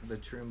 The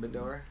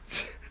Troubadour.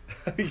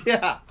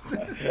 Yeah.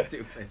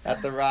 Stupid.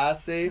 At the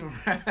Rossi.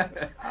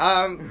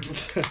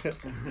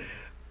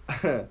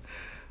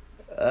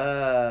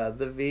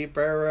 The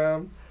Viper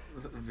room.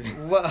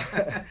 Well,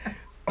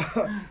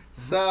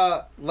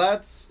 so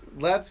let's.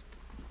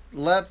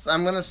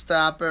 I'm gonna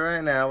stop it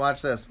right now.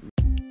 Watch this.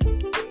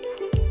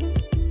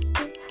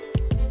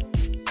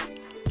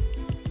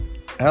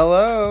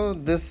 Hello,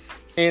 this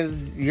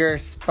is your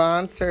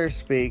sponsor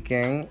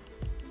speaking.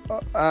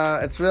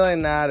 It's really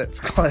not. It's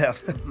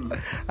Cliff.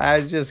 I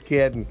was just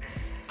kidding.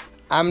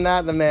 I'm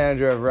not the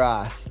manager of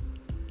Ross,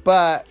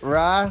 but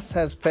Ross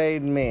has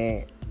paid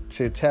me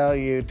to tell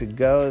you to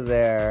go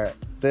there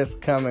this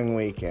coming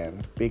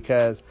weekend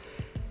because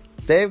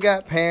they've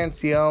got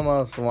pants you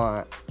almost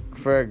want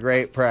for a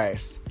great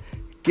price.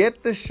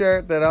 Get the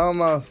shirt that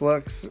almost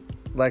looks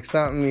like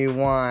something you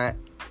want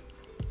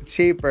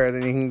cheaper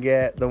than you can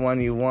get the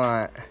one you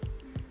want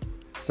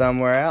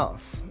somewhere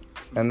else.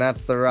 And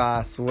that's the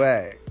Ross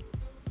way.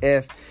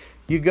 If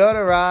you go to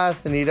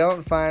Ross and you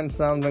don't find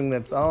something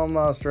that's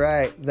almost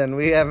right, then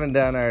we haven't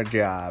done our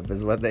job,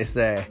 is what they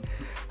say.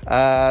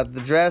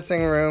 The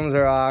dressing rooms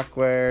are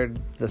awkward,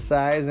 the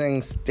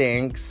sizing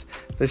stinks,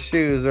 the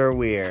shoes are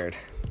weird.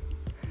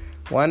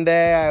 One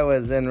day I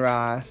was in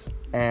Ross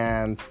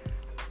and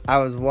I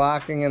was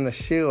walking in the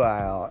shoe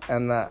aisle,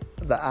 and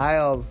the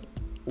aisles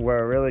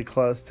were really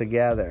close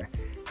together,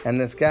 and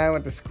this guy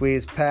went to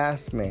squeeze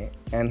past me,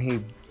 and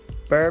he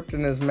burped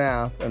in his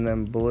mouth and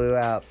then blew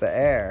out the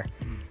air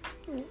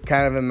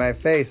kind of in my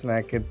face, and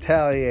I could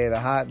tell he ate a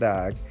hot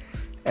dog.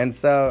 And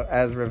so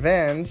as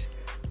revenge,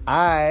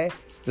 I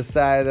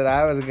decided that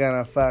I was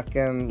gonna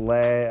fucking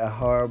lay a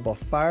horrible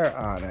fart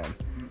on him.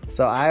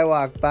 So I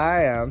walk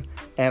by him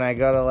and I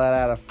go to let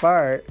out a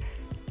fart,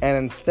 and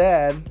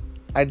instead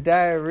I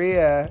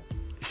diarrhea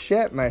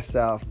shit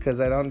myself because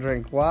I don't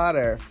drink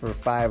water for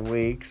 5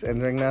 weeks and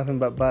drink nothing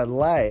but Bud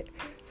Light.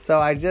 So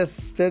I just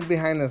stood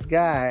behind this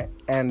guy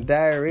and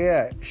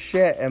diarrhea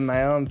shit in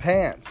my own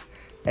pants.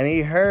 And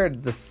he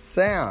heard the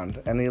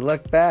sound and he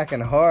looked back in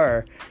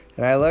horror.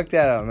 And I looked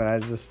at him and I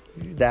was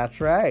just,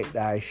 that's right,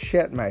 I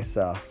shit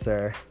myself,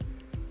 sir.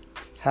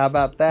 How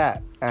about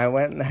that? I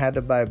went and had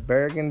to buy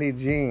burgundy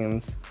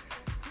jeans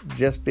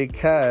just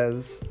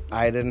because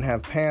I didn't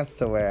have pants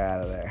to wear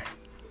out of there.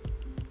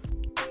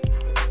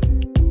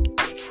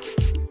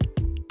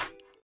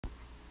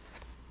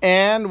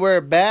 And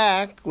we're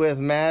back with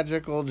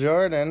Magical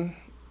Jordan,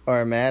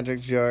 or Magic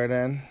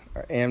Jordan,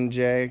 or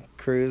MJ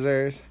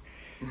Cruisers.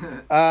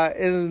 This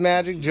is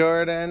Magic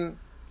Jordan,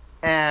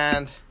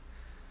 and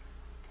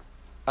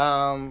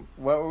what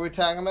were we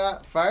talking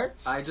about?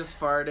 Farts? I just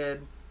farted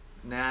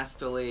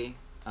nastily.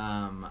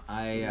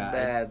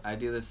 I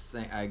do this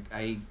thing.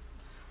 I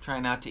try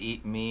not to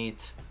eat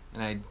meat,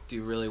 and I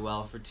do really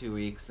well for 2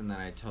 weeks, and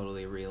then I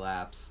totally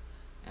relapse,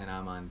 and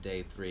I'm on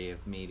day 3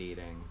 of meat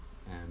eating.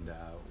 And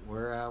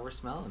we're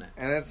smelling it.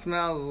 And it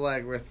smells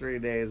like we're 3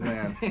 days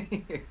in.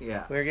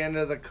 Yeah. We're getting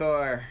to the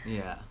core.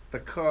 Yeah. The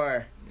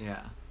core.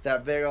 Yeah.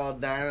 That big old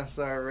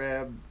dinosaur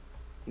rib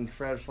in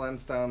Fred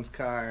Flintstone's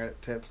car.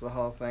 It tips the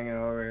whole thing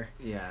over.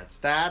 Yeah.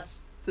 That's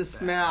the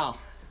smell.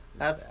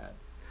 That's bad.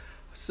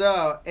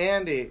 So,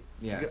 Andy.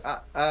 Yes.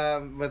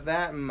 With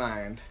that in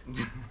mind,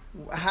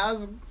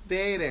 how's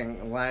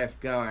dating life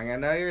going? I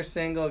know you're a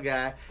single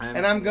guy,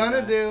 and I'm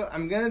gonna do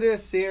a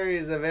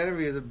series of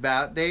interviews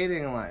about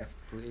dating life.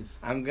 Please.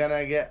 I'm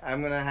gonna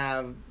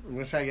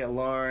try to get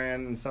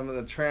Lauren and some of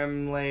the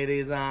trim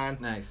ladies on.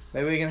 Nice.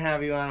 Maybe we can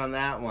have you on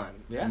that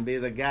one. Yeah. And be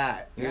the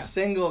guy. Yeah. You're a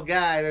single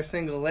guy. They're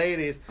single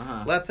ladies.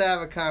 Uh-huh. Let's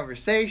have a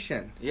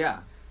conversation. Yeah.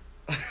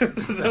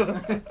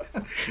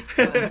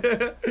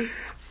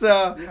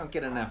 So we don't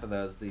get enough of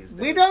those these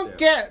days. We don't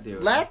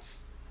let's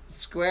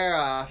square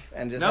off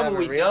and just have a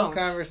real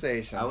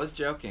conversation. I was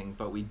joking,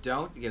 but we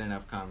don't get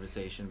enough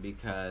conversation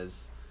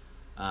because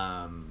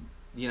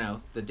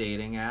the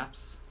dating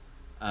apps,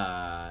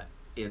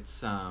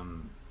 it's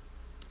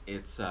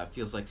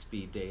feels like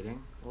speed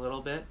dating a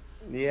little bit.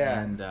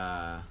 Yeah. And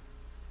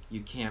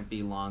you can't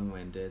be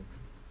long-winded,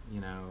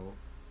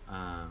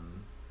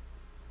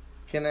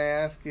 Can I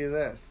ask you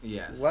this?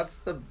 Yes.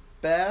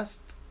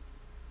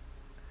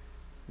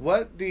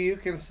 What do you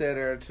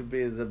consider to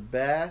be the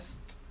best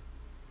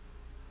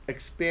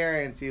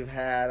experience you've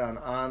had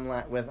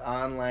with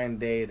online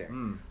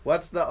dating?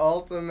 What's the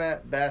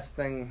ultimate best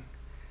thing?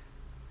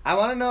 I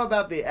want to know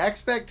about the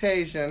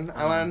expectation.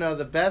 I want to know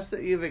the best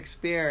that you've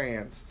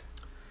experienced.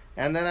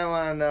 And then I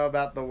want to know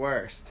about the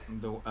worst.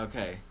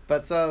 Okay.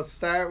 But so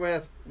start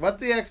with, what's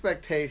the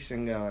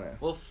expectation going in?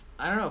 Well,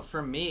 I don't know.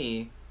 For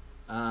me,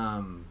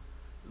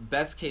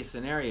 best case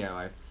scenario,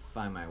 I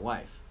find my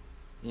wife.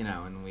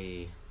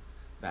 and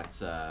that's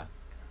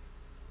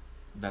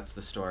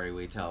the story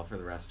we tell for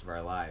the rest of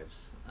our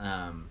lives.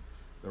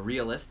 The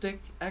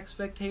realistic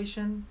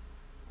expectation,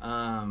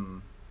 I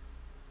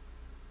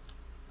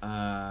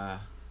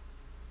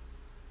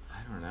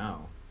don't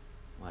know,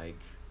 like,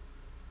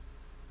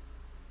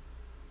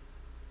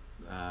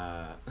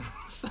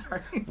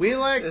 sorry. We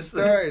like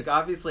stories.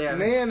 Obviously,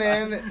 Andy and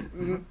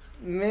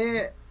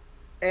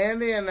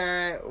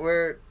I,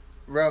 we're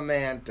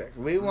romantic.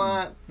 We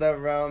want the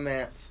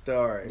romance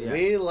story. Yeah.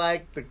 We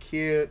like the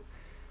cute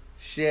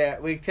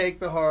shit. We take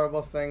the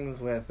horrible things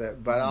with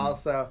it, but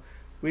also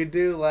we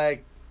do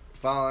like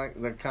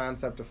the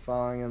concept of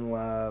falling in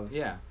love.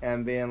 Yeah.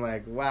 And being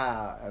like,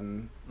 wow,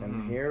 and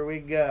here we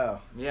go.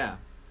 Yeah.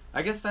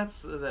 I guess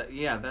that's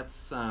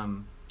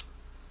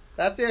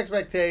That's the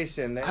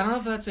expectation. I don't know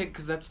if that's it,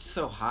 because that's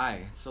so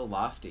high. It's so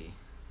lofty.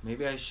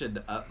 Maybe I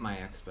should up my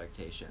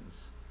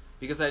expectations.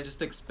 Because I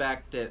just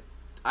expect it...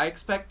 I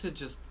expect to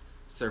just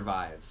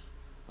survive.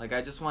 Like,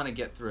 I just want to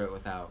get through it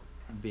without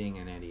being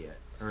an idiot.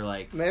 Or,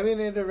 like... Maybe you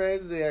need to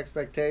raise the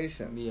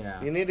expectation.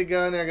 Yeah. You need to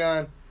go in there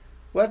going,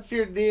 what's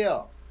your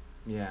deal?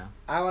 Yeah.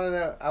 I want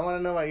to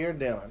know what you're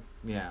doing.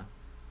 Yeah.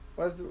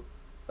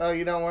 Oh,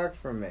 you don't work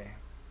for me.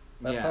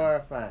 That's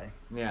horrifying.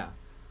 Yeah.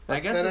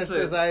 Let's finish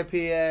this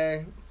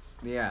IPA.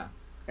 Yeah.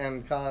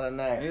 And call it a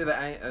night. Maybe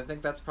I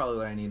think that's probably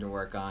what I need to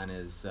work on,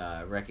 is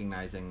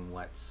recognizing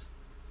what's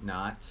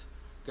not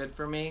good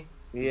for me.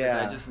 Yeah.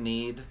 Because I just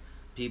need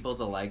people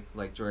to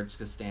like George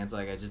Costanza.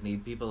 Like, I just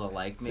need people to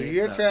like me. So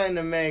you're trying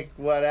to make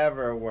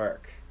whatever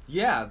work.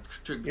 Yeah.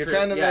 You're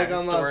trying to make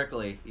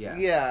historically, yes.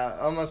 Yeah,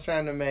 almost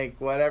trying to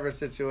make whatever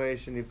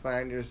situation you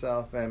find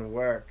yourself in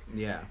work.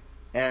 Yeah.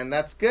 And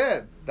that's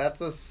good.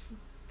 It's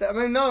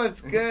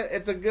good.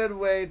 It's a good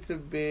way to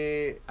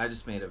be. I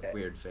just made a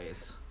weird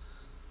face.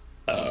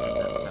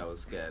 That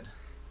was good.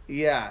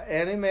 Yeah,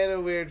 Annie made a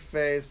weird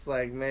face,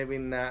 like maybe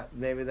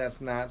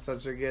that's not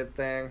such a good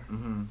thing.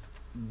 Mm-hmm.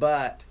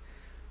 But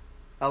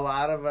a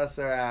lot of us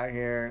are out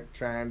here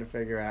trying to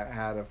figure out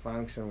how to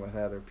function with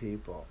other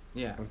people.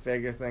 Yeah. And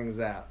figure things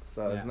out.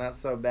 So it's not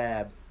so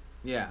bad.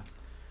 Yeah.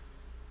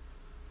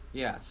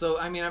 Yeah. So,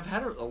 I mean, I've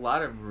had a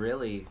lot of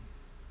really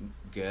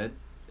good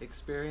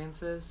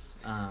experiences.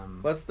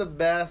 What's the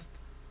best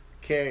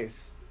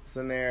case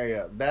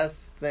scenario?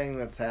 Best thing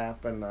that's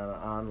happened on an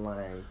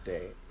online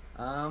date?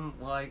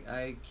 Well,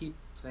 I keep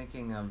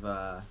thinking of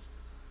oh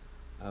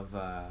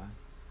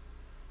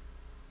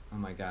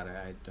my god,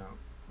 I don't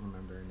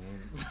remember her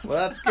name. Well,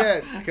 that's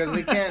good, because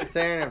we can't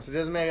say her name, so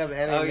just make up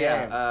any name.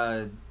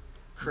 Yeah,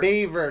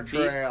 Beaver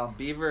Trail.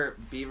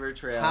 Beaver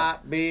Trail.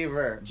 Hot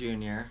Beaver.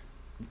 Junior.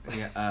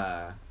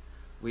 Yeah,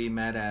 we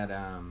met at,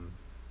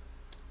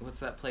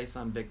 what's that place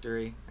on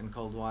Victory and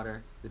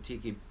Coldwater? The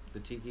Tiki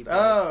place.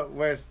 Oh,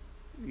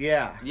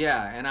 yeah.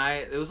 Yeah, and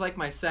it was like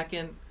my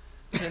second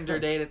Tinder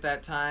date at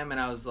that time, and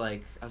I was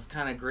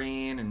kind of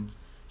green, and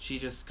she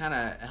just kind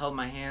of held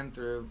my hand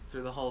through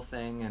the whole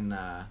thing, and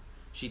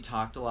she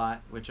talked a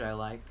lot, which I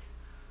like.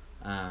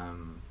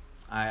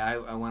 I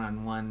went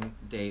on one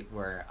date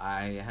where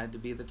I had to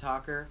be the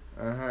talker,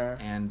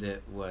 and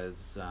it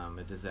was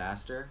a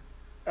disaster.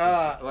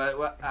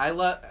 I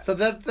love. So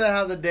that's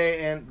how the date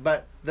ended,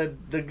 but the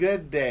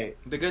good date.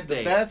 The good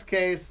date. The best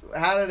case.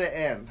 How did it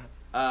end?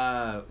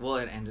 Well,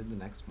 it ended the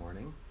next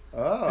morning.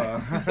 Oh.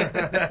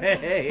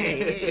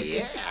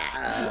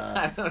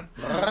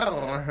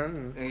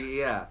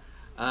 Yeah.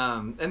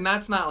 And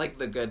that's not like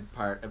the good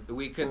part.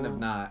 We couldn't have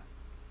not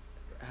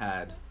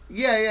had.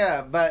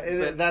 Yeah,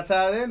 but that's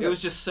how it ended. It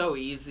was just so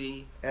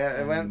easy.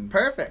 It went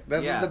perfect.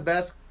 This is the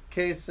best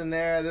case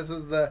scenario. This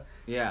is the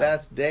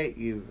best date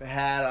you've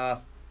had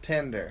off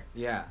Tinder.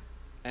 Yeah.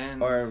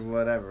 Or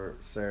whatever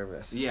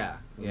service. Yeah.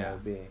 May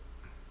be.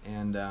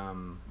 And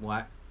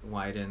why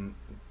didn't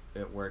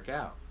it work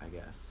out, I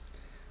guess?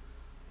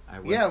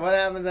 What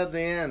happened at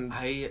the end?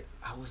 I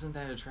wasn't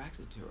that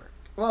attracted to her.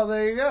 Well,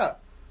 there you go.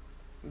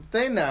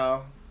 They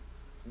know.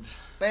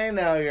 They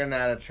know you're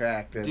not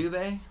attracted. Do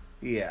they?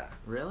 Yeah.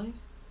 Really?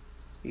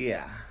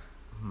 Yeah.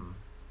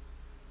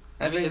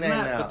 I mean,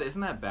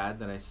 isn't that bad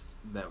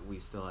that we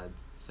still had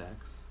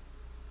sex?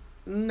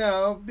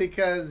 No,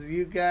 because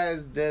you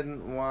guys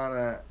didn't want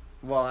to.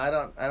 Well, I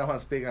don't want to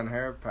speak on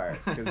her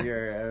part because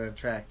you're an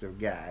attractive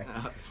guy.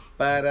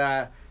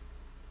 But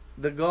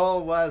the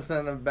goal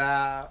wasn't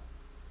about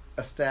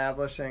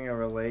establishing a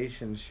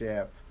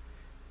relationship,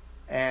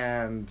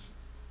 and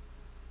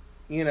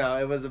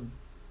it was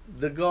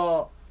the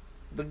goal.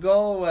 The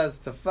goal was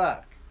to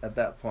fuck at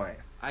that point.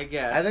 I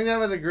guess. I think that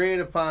was agreed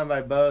upon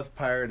by both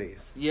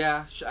parties.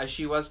 Yeah,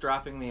 she was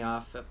dropping me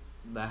off at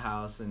the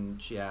house, and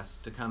she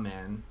asked to come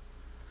in.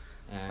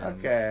 And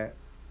okay.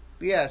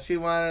 Yeah, she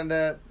wanted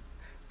to.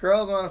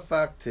 Girls want to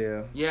fuck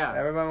too. Yeah.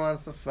 Everyone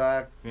wants to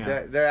fuck.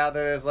 Yeah. They're out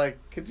there just like,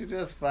 could you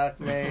just fuck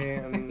me?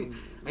 And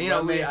we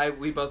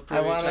both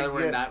prove each other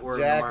we're Jack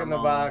normal. in the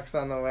Box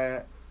on the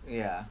way.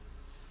 Yeah.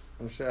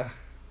 I'm sure.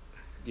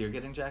 You're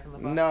getting Jack in the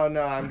Box? No,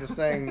 I'm just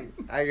saying,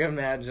 I can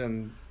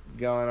imagine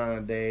going on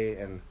a date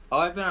and Oh,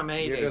 I've been on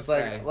many you're dates. just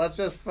like, let's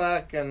just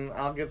fuck and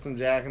I'll get some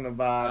Jack in the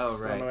Box Oh,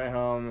 right. on the way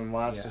home and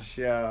watch Yeah. the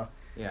show.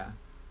 Yeah.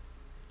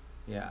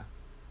 Yeah.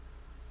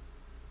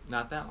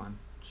 Not that one.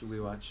 Should we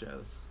watch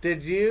shows?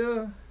 Did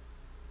you?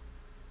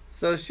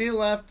 So she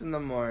left in the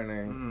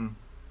morning. Mm-hmm.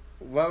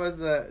 What was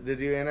did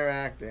you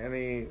interact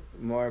any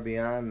more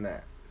beyond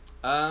that?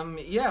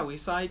 Yeah, we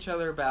saw each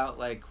other about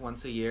like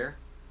once a year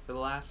for the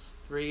last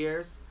 3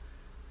 years.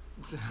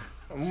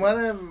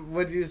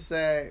 Would you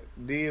say,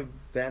 do you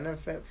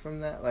benefit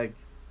from that? Like,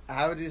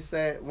 how would you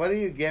say, what do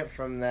you get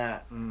from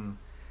that? Mm.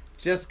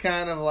 Just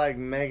kind of like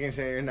making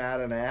sure you're not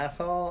an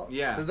asshole?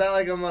 Yeah. Is that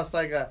like almost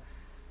like a,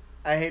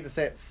 I hate to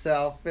say it,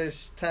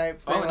 selfish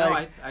type thing? Oh, no,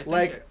 like, I think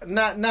like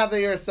not that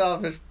you're a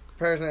selfish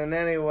person in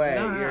any way.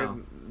 No. You're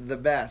the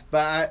best.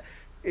 But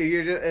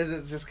you're just, is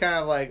it just kind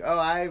of like, oh,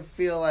 I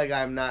feel like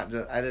I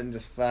didn't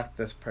just fuck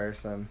this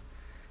person.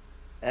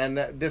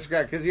 And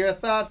disregard, because you're a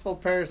thoughtful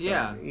person.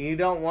 Yeah. You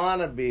don't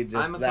want to be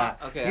just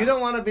that. Okay. You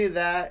don't want to be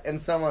that in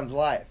someone's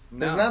life.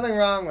 There's No. nothing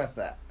wrong with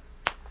that.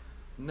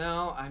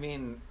 No, I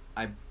mean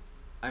I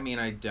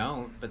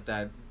don't, but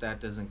that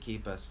doesn't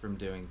keep us from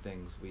doing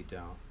things we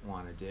don't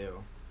want to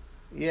do.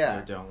 Yeah.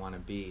 Or don't want to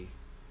be.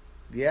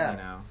 Yeah. You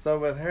know. So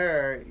with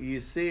her,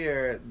 you see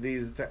her,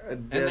 does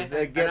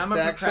it get I'm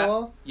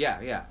sexual?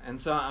 Yeah.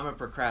 And so I'm a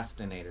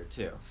procrastinator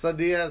too. So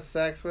do you have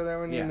sex with her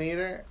when you Yeah. meet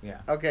her?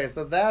 Yeah. Okay,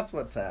 so that's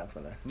what's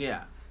happening.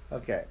 Yeah.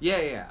 Okay.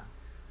 Yeah.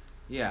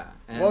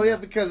 And, Well, yeah,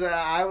 because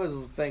I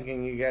was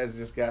thinking you guys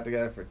just got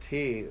together for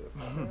tea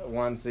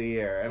once a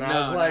year, and no, I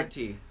was like, not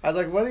tea.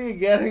 what are you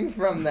getting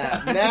from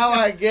that? Now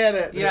I get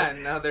it. Yeah,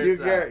 no, there's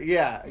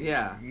yeah.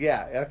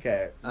 Yeah.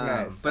 Okay.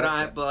 Nice. But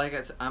okay. but like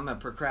I said, I'm a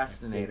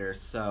procrastinator,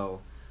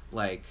 so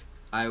like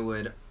I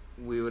would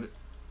hit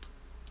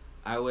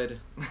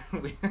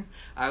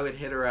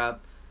her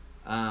up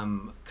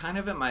kind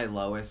of at my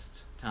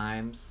lowest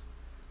times,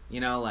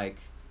 you know, like,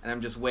 and I'm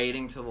just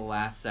waiting till the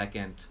last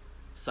second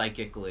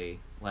psychically,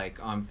 like,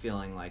 I'm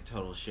feeling like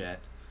total shit.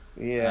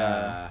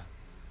 Yeah.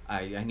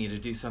 I need to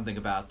do something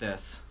about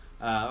this.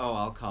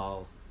 I'll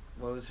call,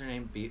 what was her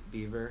name?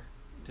 Beaver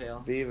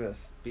Tail?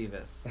 Beavis.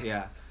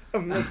 Yeah.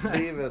 Miss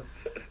Beavis.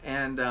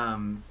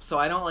 And so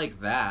I don't like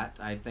that.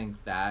 I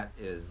think that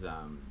is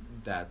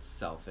that's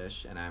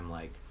selfish, and I'm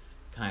like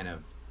kind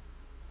of.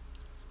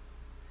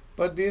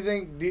 But do you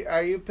think?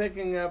 Are you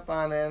picking up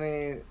on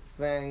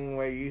anything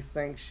where you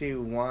think she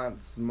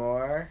wants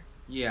more?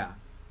 Yeah.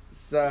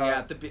 So yeah,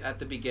 at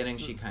the beginning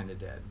she kind of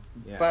did.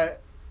 Yeah.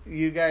 But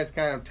you guys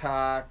kind of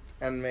talked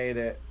and made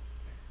it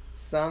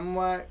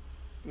somewhat.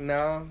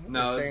 No.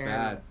 No, it was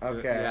bad.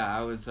 Okay. Yeah,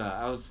 I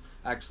was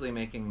actually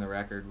making the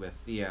record with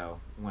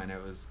Theo when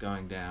it was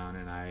going down,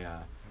 and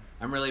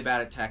I'm really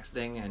bad at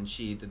texting, and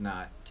she did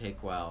not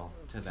take well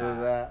to that. So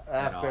that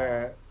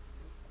after.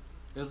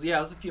 It was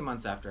a few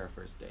months after our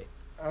first date.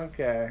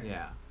 Okay.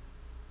 Yeah.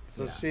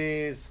 So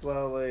she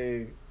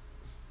slowly,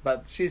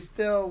 but she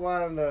still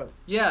wanted to.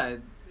 Yeah.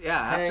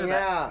 After hang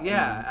that, out.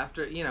 yeah.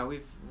 After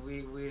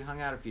we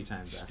hung out a few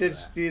times. After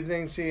that. Do you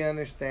think she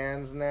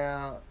understands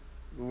now,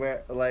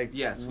 where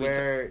Yes,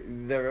 where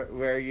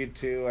you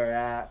two are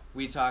at?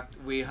 We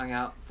hung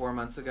out 4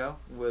 months ago.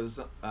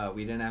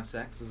 We didn't have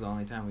sex. It was the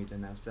only time we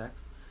didn't have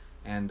sex,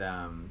 and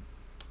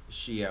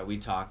we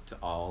talked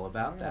all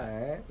about that.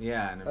 Right.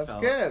 Yeah, and That's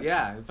good.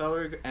 Yeah, it felt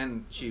really good.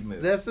 And she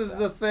moved. This is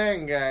the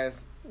thing,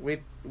 guys.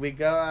 We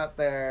go out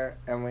there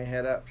and we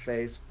hit up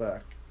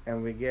Facebook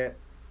and we get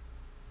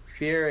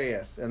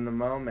furious in the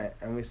moment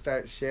and we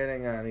start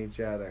shitting on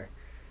each other.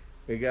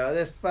 We go,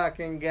 this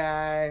fucking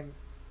guy,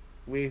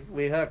 we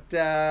hooked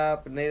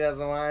up and he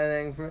doesn't want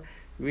anything from.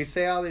 We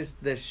say all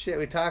this shit.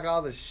 We talk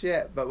all this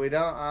shit, but we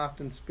don't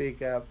often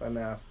speak up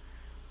enough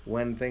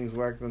when things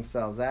work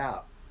themselves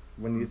out.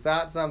 When you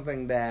thought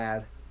something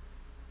bad,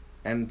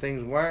 and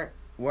things weren't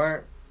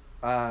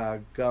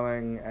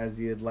going as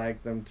you'd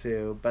like them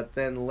to, but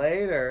then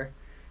later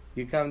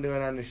you come to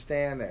an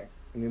understanding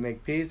and you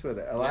make peace with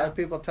it. A lot of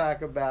people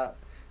talk about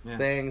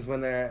things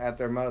when they're at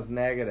their most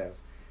negative,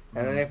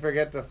 and then they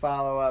forget to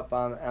follow up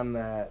on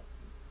that.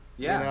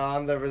 Yeah. You know,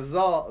 on the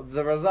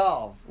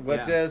resolve,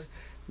 which is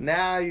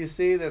now you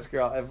see this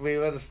girl. If we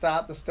would have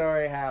stopped the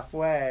story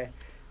halfway,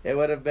 it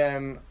would have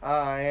been,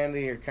 oh,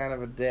 Andy, you're kind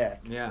of a dick.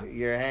 Yeah.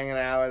 You're hanging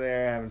out with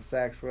her, having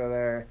sex with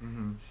her.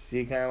 Mm-hmm.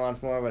 She kind of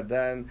wants more, but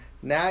then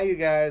now you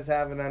guys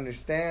have an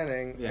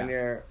understanding and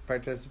you're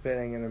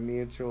participating in a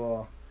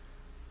mutual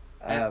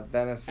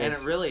benefit. And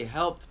it really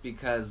helped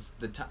because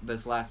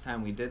this last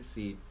time we did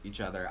see each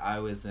other, I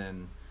was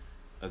in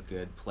a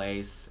good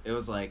place. It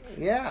was like,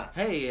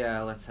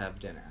 hey, let's have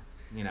dinner,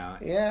 you know.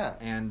 Yeah.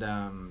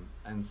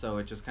 And so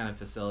it just kind of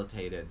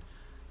facilitated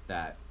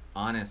that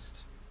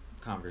honest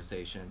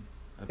conversation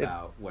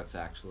about what's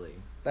actually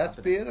that's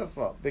happening.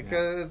 Beautiful,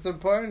 because it's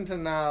important to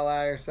not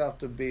allow yourself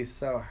to be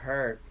so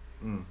hurt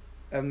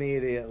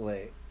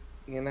immediately.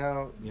 You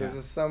know, there's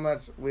just so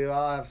much. We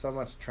all have so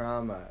much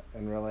trauma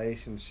in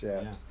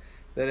relationships,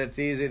 that it's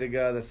easy to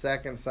go the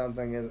second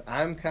something is.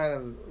 I'm kind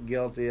of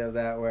guilty of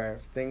that where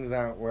if things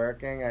aren't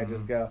working, I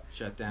just go,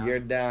 shut down. You're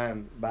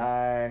done.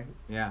 Bye.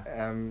 Yeah.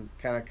 I'm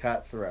kind of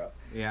cutthroat.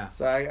 Yeah.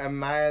 So I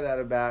admire that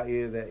about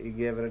you, that you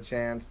give it a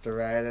chance to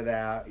write it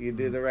out. You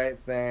do the right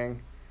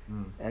thing,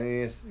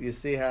 and you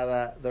see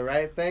how the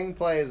right thing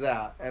plays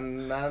out,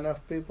 and not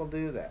enough people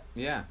do that.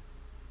 Yeah.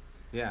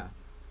 Yeah.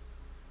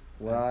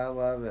 Well, I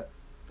love it.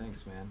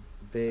 Thanks, man.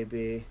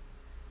 Baby.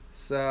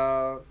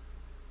 So,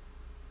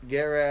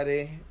 get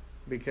ready,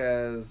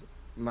 because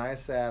my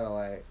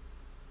satellite.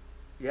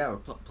 Yeah, we're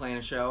playing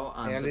a show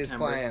on Andy's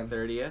September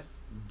 30th,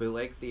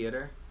 Bootleg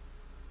Theater.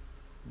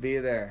 Be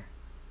there.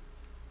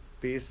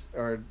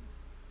 Or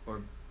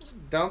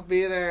don't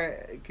be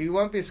there. You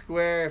won't be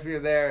square if you're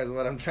there, is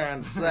what I'm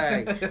trying to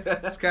say.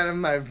 It's kind of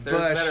my bush.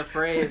 There's a better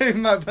phrase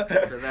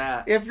for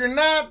that. If you're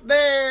not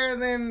there,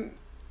 then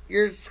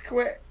you're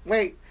square.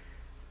 Wait.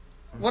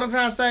 What I'm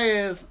trying to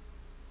say is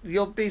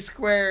you'll be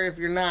square if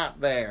you're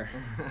not there.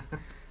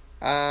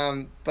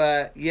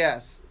 But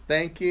yes,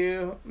 thank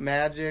you,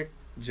 Magic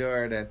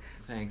Jordan.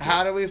 Thank you.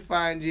 How do we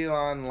find you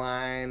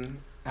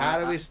online?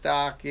 How do we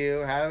stalk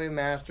you? How do we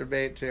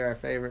masturbate to our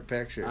favorite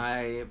pictures?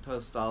 I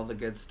post all the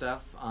good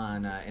stuff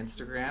on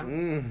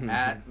Instagram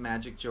at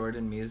Magic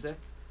Jordan Music.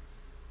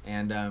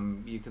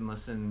 And you can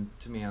listen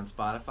to me on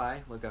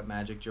Spotify. Look up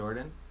Magic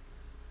Jordan.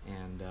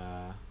 And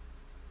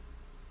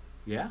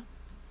yeah,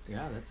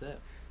 that's it.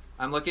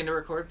 I'm looking to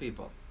record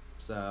people.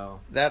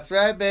 So that's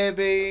right,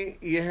 baby.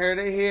 You heard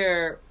it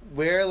here.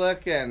 We're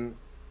looking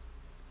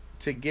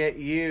to get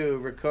you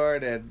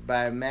recorded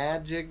by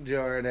Magic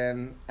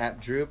Jordan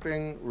at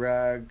Drooping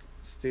Rug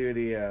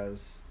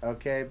Studios.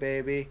 Okay,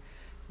 baby?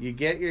 You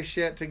get your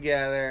shit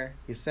together.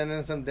 You send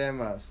in some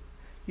demos.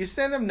 You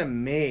send them to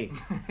me.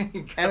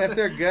 And if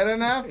they're good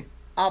enough,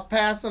 I'll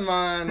pass them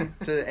on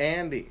to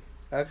Andy.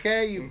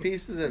 Okay, you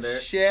pieces of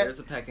shit. There's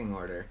a pecking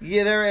order.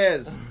 Yeah, there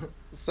is.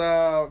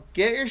 So,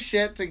 get your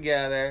shit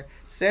together.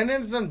 Send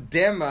in some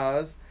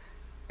demos.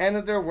 And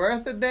if they're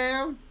worth a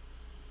damn,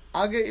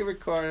 I'll get you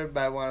recorded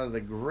by one of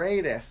the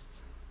greatest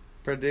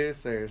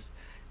producers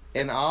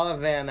in all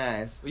of Van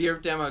Nuys. Well, your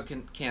demo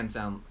can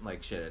sound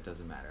like shit. It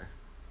doesn't matter.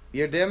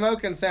 Your demo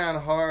can sound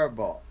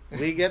horrible.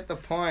 We get the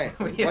point.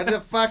 Yeah. What the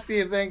fuck do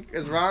you think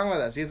is wrong with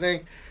us? You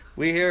think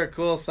we hear a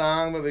cool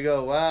song, but we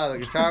go, wow, the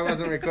guitar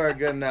wasn't recorded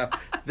good enough.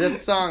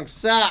 This song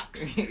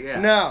sucks. Yeah.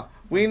 No,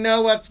 we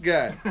know what's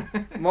good.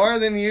 More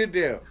than you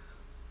do.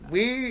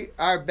 We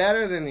are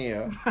better than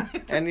you,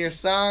 and your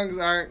songs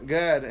aren't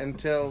good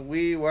until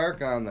we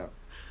work on them.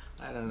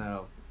 I don't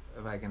know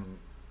if I can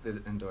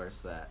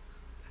endorse that.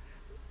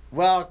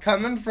 Well,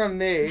 coming from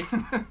me,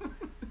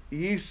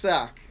 you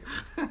suck.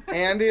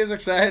 Andy is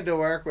excited to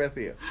work with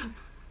you.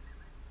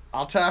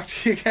 I'll talk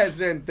to you guys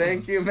soon.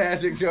 Thank you,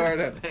 Magic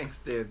Jordan. Thanks,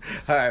 dude.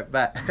 All right,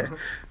 bye.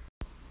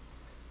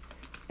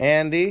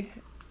 Andy.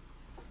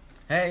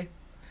 Hey.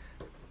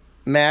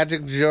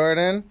 Magic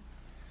Jordan.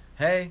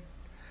 Hey.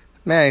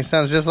 Man, he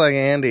sounds just like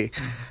Andy.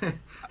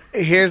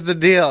 Here's the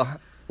deal.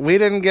 We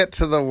didn't get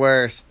to the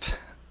worst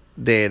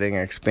dating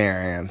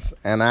experience,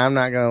 and I'm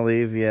not going to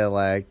leave you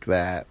like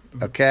that.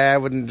 Okay? I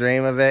wouldn't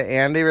dream of it.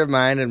 Andy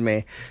reminded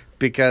me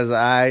because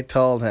I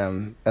told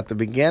him at the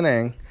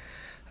beginning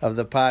of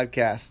the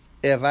podcast,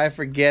 if I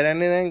forget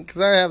anything,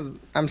 because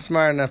I'm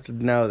smart enough to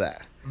know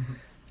that.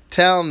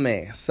 Tell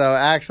me. So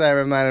actually, I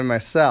reminded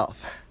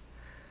myself.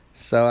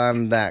 So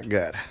I'm that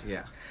good.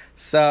 Yeah.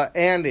 So,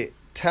 Andy,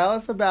 tell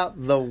us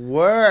about the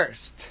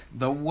worst.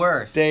 The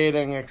worst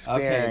dating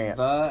experience.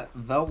 Okay,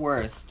 the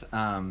worst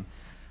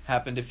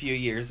happened a few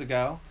years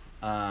ago.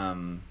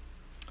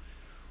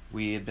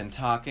 We had been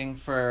talking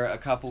for a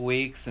couple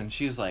weeks, and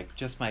she was like,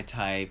 just my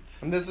type.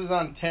 And this is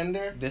on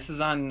Tinder? This is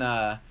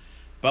on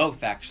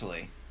both,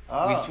 actually.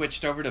 Oh. We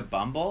switched over to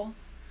Bumble.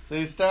 So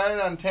you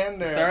started on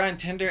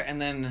Tinder.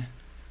 And then...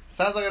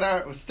 Sounds like an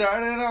art. We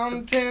started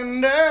on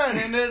Tinder and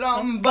ended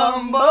on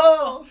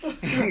Bumble.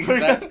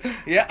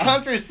 Yeah.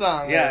 Country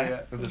song.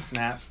 Yeah, with the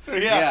snaps. Yeah.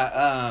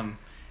 Yeah.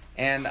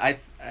 And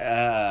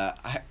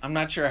I'm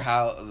not sure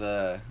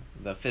how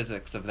the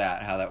physics of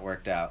that, how that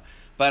worked out.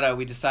 But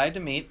we decided to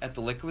meet at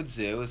the Liquid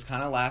Zoo. It was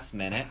kind of last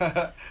minute.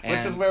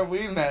 Which is where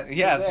we met.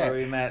 Yeah, it's where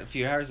we met a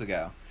few hours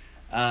ago.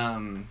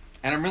 And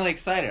I'm really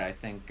excited. I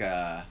think,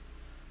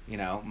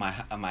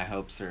 my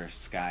hopes are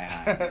sky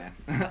high,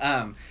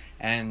 man.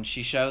 And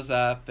she shows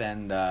up,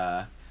 and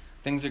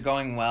things are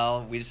going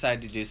well. We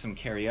decided to do some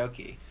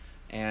karaoke.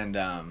 And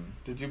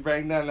did you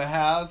break down the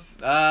house?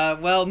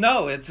 Well,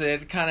 no.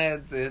 It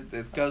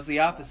goes the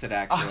opposite,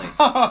 actually.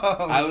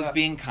 I was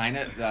being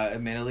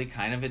admittedly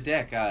kind of a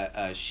dick.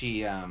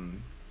 We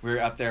were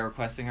up there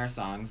requesting our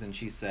songs, and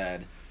she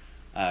said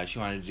she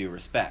wanted to do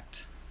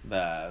Respect.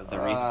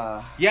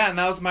 Yeah, and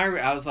that was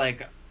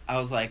I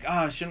was like,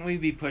 oh, shouldn't we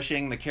be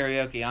pushing the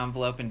karaoke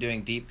envelope and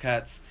doing deep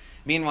cuts?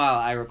 Meanwhile,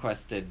 I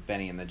requested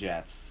Benny and the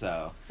Jets,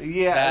 so that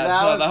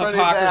was the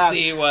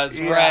hypocrisy was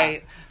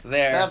right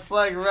there. That's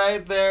like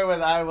right there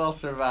with I Will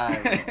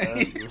Survive.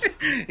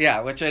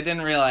 Yeah, which I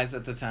didn't realize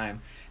at the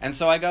time. And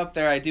so I go up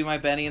there, I do my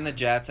Benny and the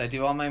Jets, I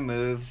do all my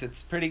moves,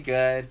 it's pretty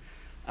good.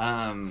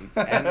 And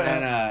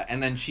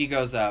then she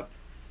goes up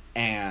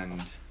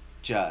and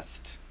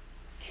just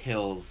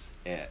kills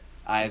it.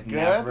 I've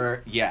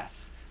never.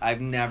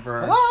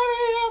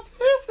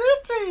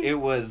 It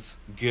was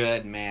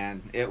good,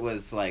 man. It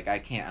was like,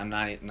 I'm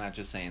not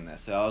just saying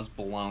this. So I was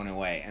blown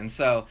away. And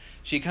so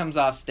she comes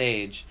off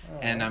stage,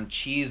 and I'm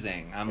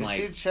cheesing. Is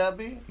she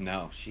chubby?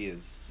 No, she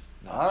is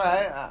not. All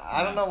right,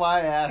 I don't know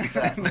why I asked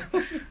that.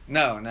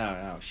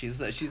 No.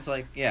 She's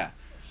like, yeah.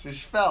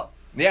 She's felt.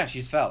 Yeah,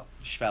 she's felt.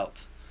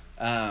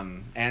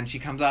 And she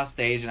comes off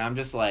stage, and I'm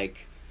just like,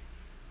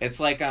 it's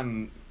like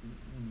I'm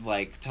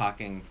like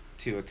talking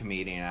to a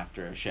comedian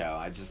after a show.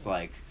 I just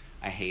like,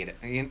 I hate it.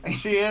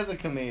 She is a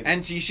comedian.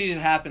 And she just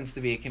happens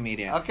to be a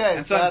comedian. Okay,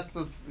 and so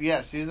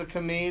she's a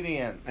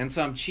comedian. And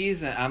so I'm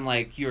cheesing. I'm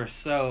like,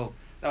 that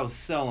was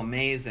so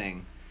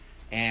amazing.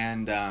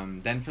 And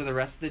then for the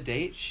rest of the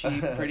date, she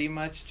pretty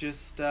much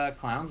just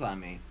clowns on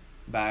me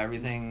about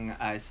everything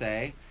I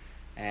say.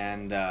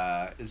 And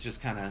is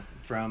just kind of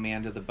throwing me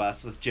under the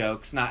bus with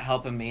jokes, not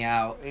helping me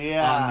out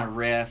on the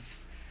riff.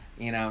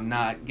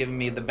 Not giving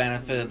me the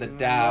benefit of the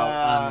doubt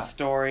on the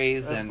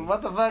stories. And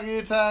what the fuck are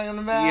you talking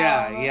about?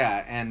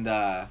 Yeah. And,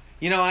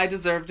 I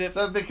deserved it.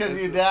 So because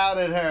you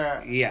doubted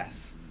her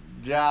yes.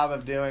 job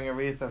of doing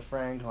Aretha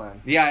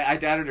Franklin. Yeah, I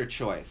doubted her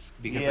choice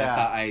because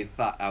I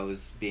thought I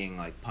was being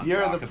like punk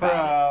You're rock the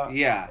about pro. it.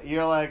 Yeah.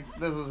 You're like,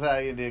 this is how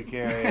you do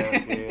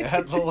karaoke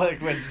at the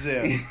Liquid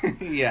Zoo.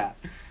 Yeah.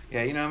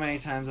 Yeah, you know how many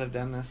times I've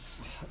done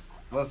this?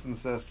 Listen,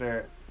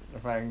 sister,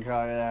 if I can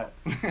call you that.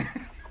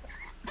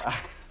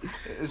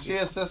 Is she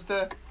a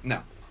sister?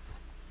 No.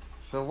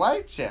 She's a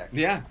white chick.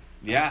 Yeah.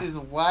 She's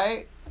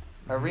white.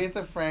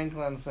 Aretha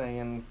Franklin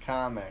singing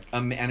comic.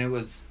 And it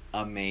was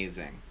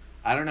amazing.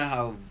 I don't know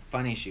how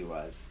funny she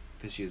was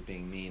because she was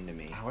being mean to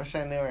me. I wish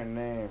I knew her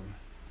name.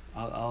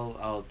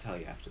 I'll tell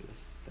you after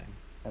this thing.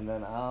 And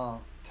then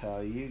I'll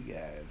tell you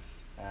guys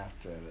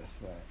after this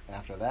thing.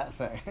 After that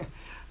thing.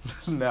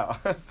 No.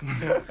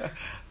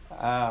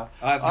 All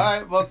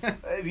right. Well,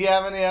 do you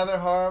have any other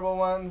horrible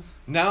ones?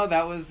 No,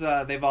 that was.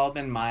 They've all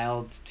been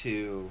mild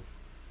to.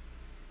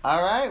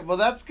 All right. Well,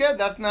 that's good.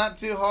 That's not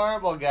too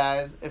horrible,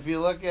 guys. If you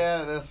look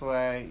at it this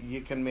way,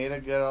 you can meet a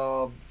good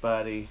old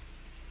buddy.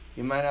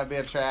 You might not be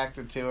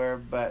attracted to her,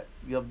 but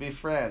you'll be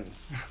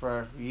friends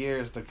for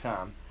years to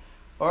come.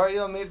 Or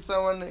you'll meet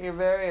someone that you're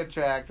very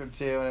attracted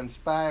to and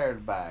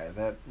inspired by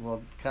that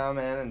will come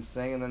in and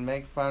sing and then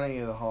make fun of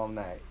you the whole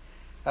night.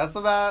 That's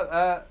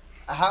about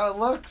how it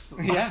looks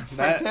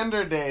for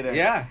Tinder dating.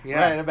 Yeah.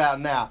 Right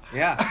about now.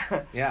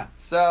 Yeah.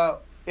 So,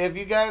 if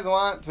you guys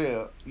want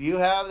to, you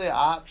have the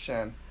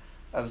option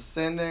of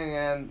sending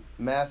in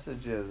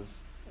messages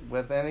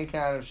with any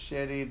kind of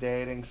shitty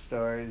dating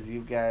stories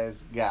you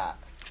guys got.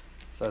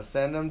 So,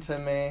 send them to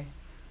me.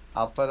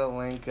 I'll put a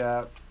link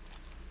up,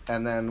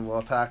 and then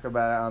we'll talk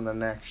about it on the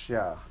next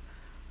show.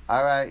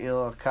 All right, you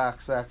little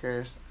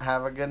cocksuckers.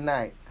 Have a good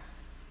night.